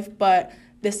my life, but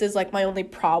this is like my only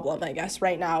problem, I guess,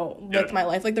 right now with my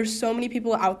life. Like there's so many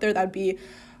people out there that'd be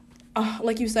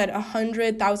like you said,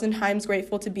 100,000 times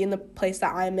grateful to be in the place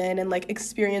that I'm in and like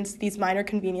experience these minor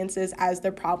conveniences as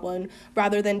their problem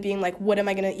rather than being like, what am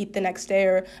I going to eat the next day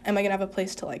or am I going to have a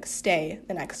place to like stay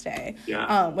the next day?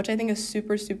 Which I think is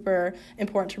super, super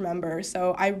important to remember.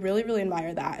 So I really, really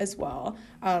admire that as well.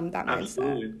 That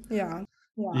mindset.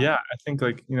 Yeah, I think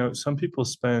like, you know, some people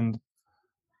spend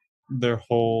their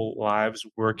whole lives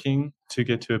working to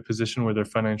get to a position where they're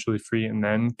financially free and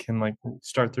then can like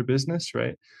start their business,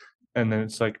 right? And then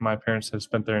it's like my parents have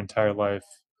spent their entire life,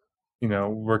 you know,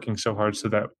 working so hard so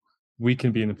that we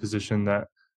can be in a position that,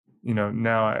 you know,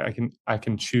 now I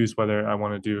can choose whether I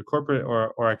want to do a corporate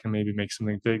or I can maybe make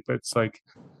something big. But it's like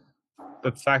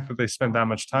the fact that they spend that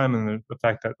much time and the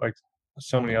fact that like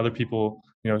so many other people,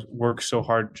 you know, work so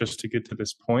hard just to get to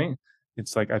this point.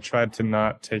 It's like I tried to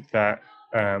not take that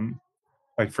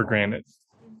like for granted.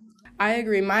 I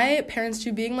agree. My parents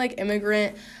too, being like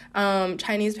immigrant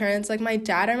Chinese parents, like my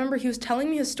dad, I remember he was telling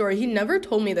me his story. He never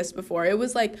told me this before. It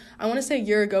was like, I want to say a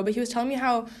year ago, but he was telling me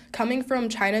how coming from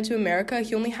China to America,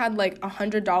 he only had like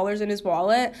 $100 in his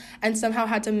wallet and somehow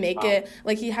had to make it.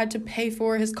 Like he had to pay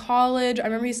for his college. I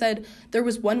remember he said there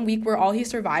was one week where all he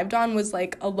survived on was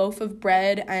like a loaf of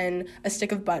bread and a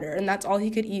stick of butter, and that's all he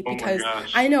could eat because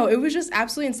I know it was just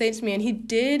absolutely insane to me. And he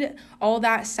did all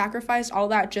that, sacrificed all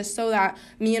that just so that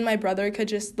me and my brother could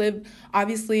just live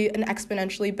obviously an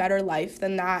exponentially better life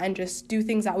than that and just do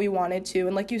things that we wanted to.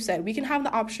 And like you said, we can have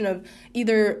the option of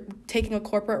either taking a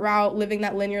corporate route, living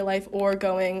that linear life, or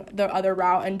going the other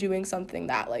route and doing something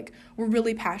that like we're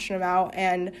really passionate about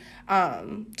and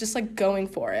just like going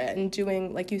for it and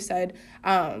doing, like you said,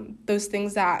 those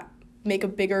things that make a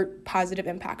bigger positive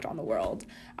impact on the world.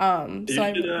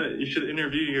 You should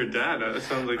interview your dad. That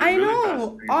sounds like I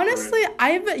know. Honestly,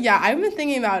 I've been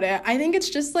thinking about it. I think it's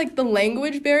just like the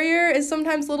language barrier is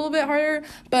sometimes a little bit harder,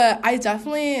 but that's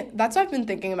what I've been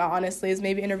thinking about, honestly, is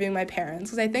maybe interviewing my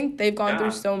parents because I think they've gone through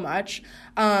so much.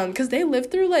 Because they lived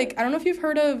through like, I don't know if you've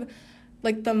heard of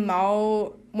like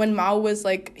when Mao was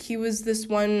like, he was this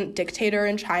one dictator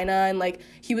in China, and like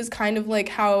he was kind of like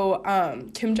how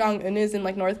Kim Jong-un is in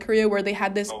like North Korea, where they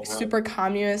had this super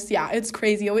communist. Yeah, it's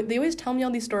crazy. They always tell me all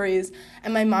these stories,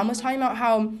 and my mom was talking about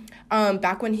how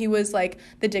back when he was like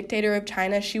the dictator of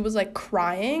China, she was like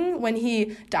crying when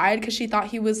he died because she thought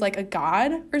he was like a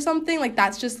god or something. Like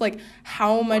that's just like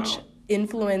how much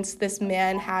influence this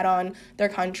man had on their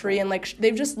country, and like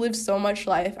they've just lived so much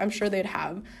life. I'm sure they'd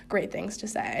have great things to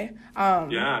say.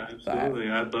 Yeah, But absolutely.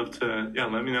 I'd love to. Yeah,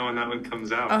 let me know when that one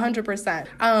comes out.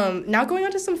 100%. Now going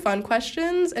on to some fun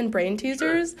questions and brain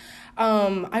teasers.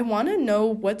 I want to know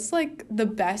what's like the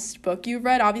best book you've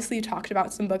read. Obviously, you talked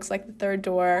about some books like The Third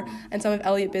Door and some of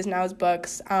Elliot Bisnow's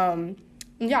books.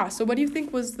 Yeah, so what do you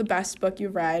think was the best book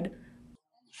you've read?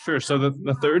 Sure. So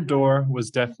the Third Door was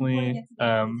definitely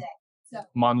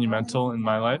monumental in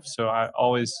my life. So I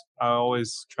always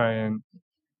try and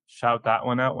shout that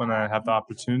one out when I have the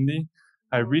opportunity.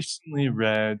 I recently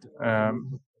read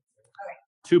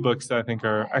two books that I think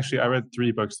are actually I read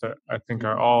three books that I think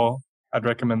are all I'd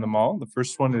recommend them all. The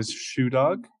first one is Shoe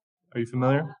Dog. Are you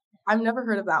familiar? I've never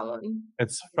heard of that one.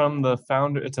 It's from the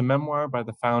founder. It's a memoir by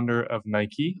the founder of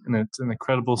Nike, and it's an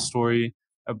incredible story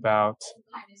about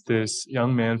this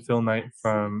young man, Phil Knight,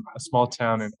 from a small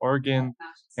town in Oregon,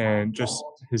 and just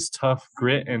his tough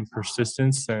grit and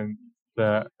persistence, and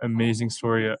the amazing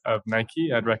story of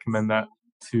Nike. I'd recommend that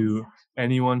to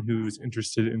anyone who's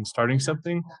interested in starting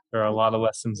something. There are a lot of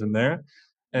lessons in there.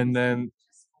 And then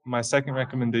my second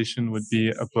recommendation would be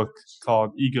a book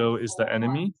called Ego is the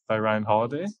Enemy by Ryan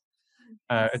Holiday.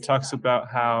 It talks about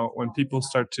how when people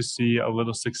start to see a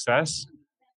little success,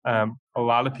 a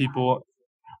lot of people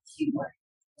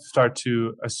start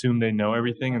to assume they know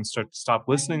everything and start to stop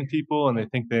listening to people, and they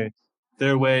think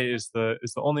their way is the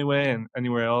only way, and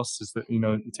anywhere else is that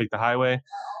you take the highway.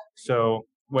 So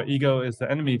what Ego is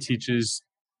the Enemy teaches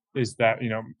is that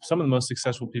some of the most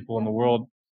successful people in the world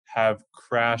have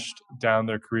crashed down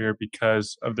their career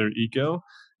because of their ego,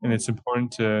 and it's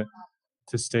important to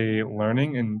stay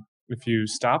learning. And if you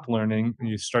stop learning and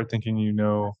you start thinking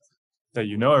that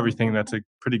you know everything, that's a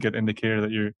pretty good indicator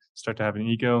that you start to have an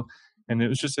ego. And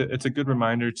it's a good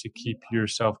reminder to keep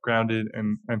yourself grounded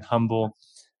and humble.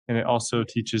 And it also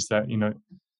teaches that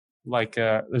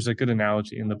there's a good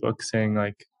analogy in the book saying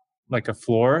like a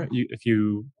floor, if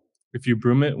you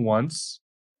broom it once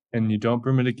and you don't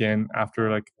broom it again,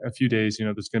 after like a few days,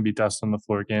 there's going to be dust on the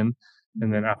floor again.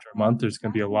 And then after a month, there's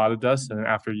going to be a lot of dust. And then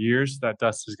after years, that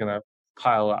dust is going to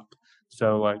pile up.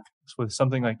 So with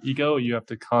something like ego, you have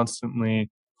to constantly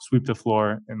sweep the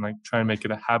floor and like try and make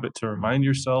it a habit to remind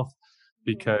yourself,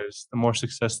 because the more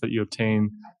success that you obtain,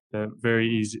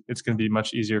 it's going to be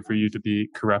much easier for you to be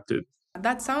corrupted.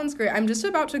 That sounds great. I'm just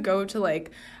about to go to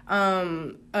like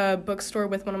a bookstore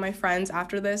with one of my friends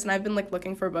after this, and I've been like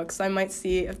looking for books, so I might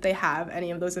see if they have any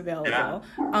of those available.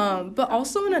 Yeah. But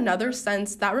also in another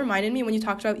sense, that reminded me when you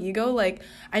talked about ego, like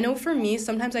I know for me,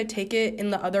 sometimes I take it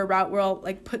in the other route where I'll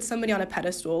like put somebody on a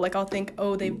pedestal. Like I'll think,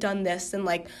 oh, they've done this, and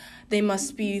like they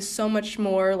must be so much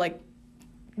more like,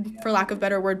 for lack of a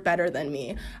better word, better than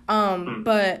me.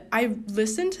 But I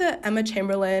listened to Emma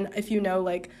Chamberlain, if you know,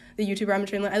 like, the YouTuber Emma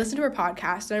Chamberlain. I listened to her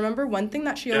podcast, and I remember one thing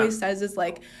that she always says is,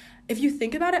 like, if you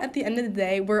think about it, at the end of the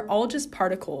day, we're all just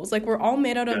particles. Like, we're all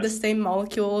made out of the same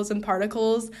molecules and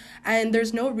particles, and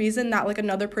there's no reason that, like,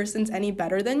 another person's any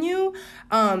better than you,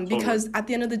 because at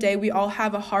the end of the day, we all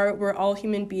have a heart. We're all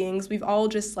human beings. We've all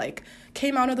just, like,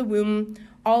 came out of the womb.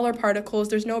 All are particles.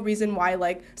 There's no reason why,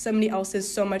 like, somebody else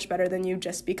is so much better than you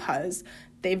just because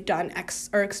they've done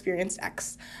X or experienced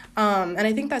X. And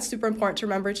I think that's super important to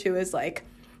remember, too, is, like,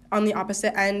 on the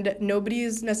opposite end, nobody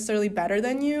is necessarily better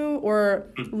than you or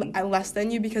less than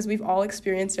you, because we've all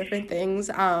experienced different things.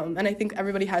 And I think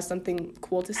everybody has something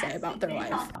cool to say about their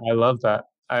life. I love that.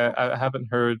 I haven't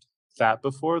heard that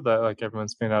before, that like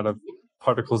everyone's made out of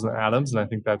particles and atoms. And I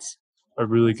think that's a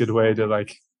really good way to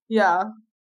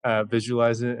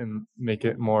visualize it and make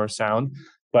it more sound.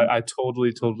 But I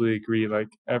totally agree. Like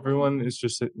everyone is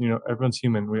just, everyone's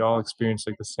human. We all experience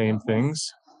like the same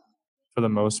things for the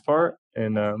most part.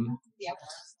 And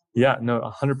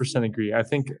 100% agree. I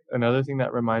think another thing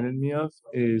that reminded me of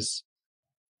is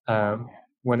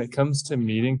when it comes to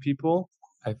meeting people,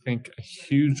 I think a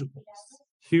huge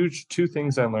two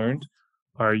things I learned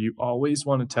are you always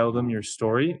want to tell them your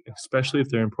story, especially if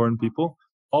they're important people.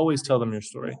 Always tell them your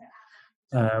story.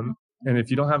 And if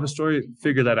you don't have a story,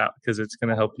 figure that out, because it's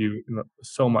going to help you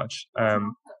so much.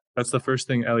 That's the first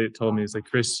thing Elliot told me, is like,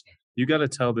 Chris, you got to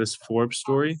tell this Forbes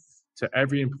story to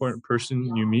every important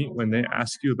person you meet. When they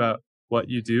ask you about what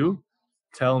you do,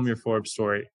 tell them your Forbes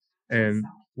story. And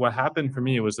what happened for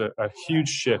me was a huge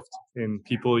shift in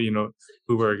people,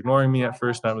 who were ignoring me at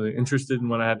first, not really interested in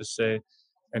what I had to say.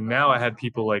 And now I had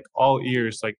people like all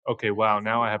ears, like, okay, wow,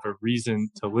 now I have a reason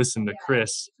to listen to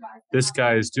Chris. This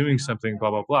guy is doing something, blah,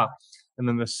 blah, blah. And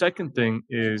then the second thing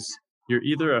is you're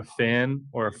either a fan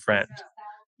or a friend.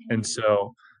 And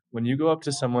so when you go up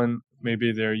to someone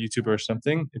maybe they're a YouTuber or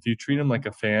something, if you treat them like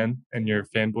a fan and you're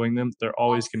fanboying them, they're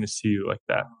always going to see you like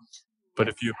that. But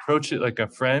if you approach it like a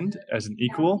friend, as an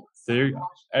equal, they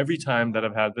every time that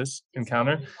I've had this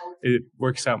encounter, it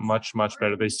works out much, much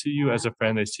better. They see you as a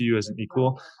friend, they see you as an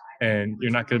equal, and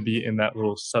you're not going to be in that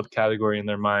little subcategory in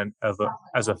their mind of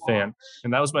as a fan.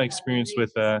 And that was my experience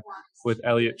with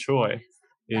Elliot Choi.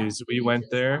 Is we went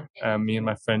there, me and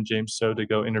my friend James So, to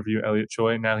go interview Elliot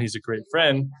Choi. Now he's a great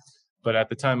friend, but at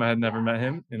the time I had never met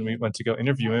him, and we went to go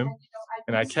interview him.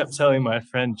 And I kept telling my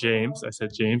friend James, I said,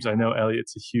 James, I know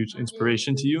Elliot's a huge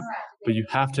inspiration to you, but you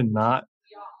have to not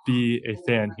be a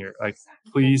fan here. Like,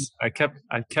 please. I kept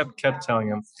telling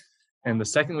him. And the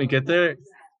second we get there,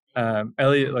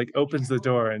 Elliot like opens the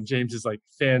door and James is like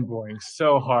fanboying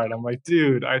so hard. I'm like,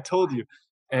 dude, I told you.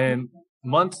 And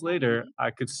months later,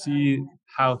 I could see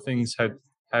how things had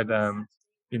kind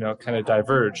of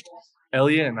diverged.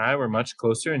 Elliot and I were much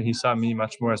closer, and he saw me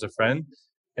much more as a friend,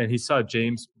 and he saw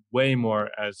James way more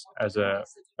as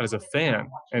a fan.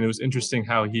 And it was interesting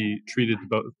how he treated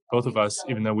both of us,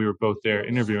 even though we were both there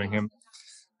interviewing him.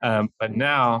 But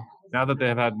now that they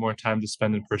have had more time to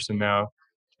spend in person, now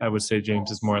I would say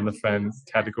James is more in the friend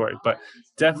category. But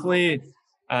definitely,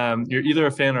 you're either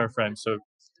a fan or a friend. So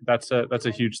that's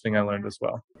a huge thing I learned as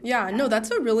well. Yeah, no,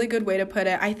 that's a really good way to put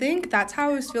it. I think that's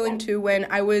how I was feeling too when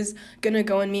I was gonna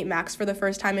go and meet Max for the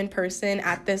first time in person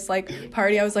at this like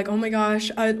party. I was like, oh my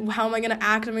gosh, how am I gonna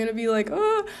act? I'm gonna be like,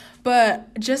 oh.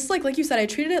 But just like you said, I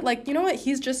treated it like, you know what?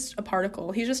 He's just a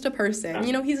particle. He's just a person.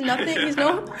 You know, he's nothing.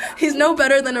 He's no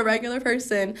better than a regular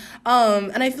person.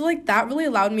 And I feel like that really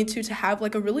allowed me to have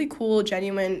like a really cool,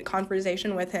 genuine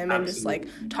conversation with him and just like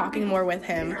talking more with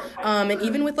him. And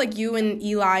even with like you and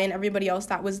Eli and everybody else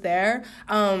that was there.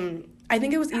 I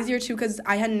think it was easier too because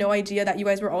I had no idea that you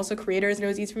guys were also creators, and it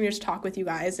was easy for me to just talk with you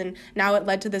guys, and now it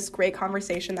led to this great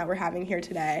conversation that we're having here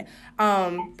today.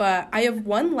 But I have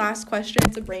one last question.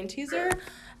 It's a brain teaser.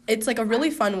 It's like a really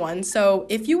fun one. So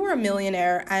if you were a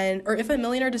millionaire or if a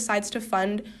millionaire decides to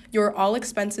fund your all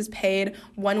expenses paid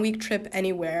 1 week trip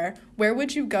anywhere, where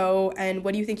would you go and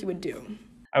what do you think you would do?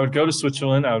 I would go to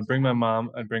Switzerland. I would bring my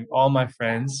mom. I'd bring all my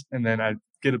friends, and then I'd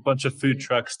get a bunch of food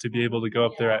trucks to be able to go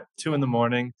up there at 2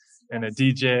 a.m. and a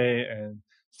DJ and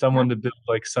someone to build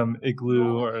like some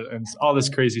igloo and all this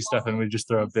crazy stuff, and we just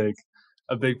throw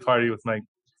a big party with my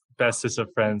bestest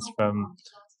of friends from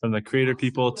the creator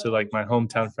people to like my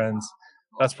hometown friends.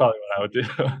 That's probably what I would do.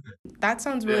 That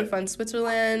sounds really fun.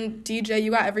 Switzerland, DJ,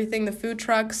 you got everything, the food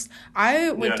trucks.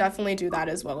 I would definitely do that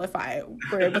as well if I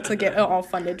were able to get an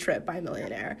all-funded trip by a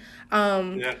millionaire.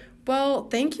 Well,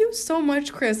 thank you so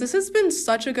much, Chris. This has been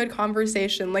such a good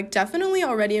conversation. Like, definitely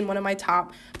already in one of my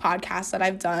top podcasts that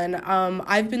I've done.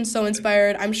 I've been so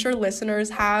inspired. I'm sure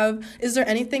listeners have. Is there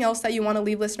anything else that you want to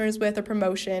leave listeners with, or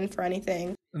promotion for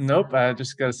anything? Nope. I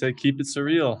just got to say, keep it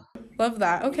surreal. Love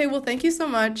that. Okay, well, thank you so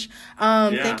much.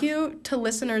 Thank you to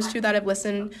listeners, too, that have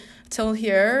listened till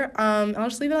here. I'll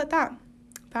just leave it at that.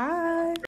 Bye.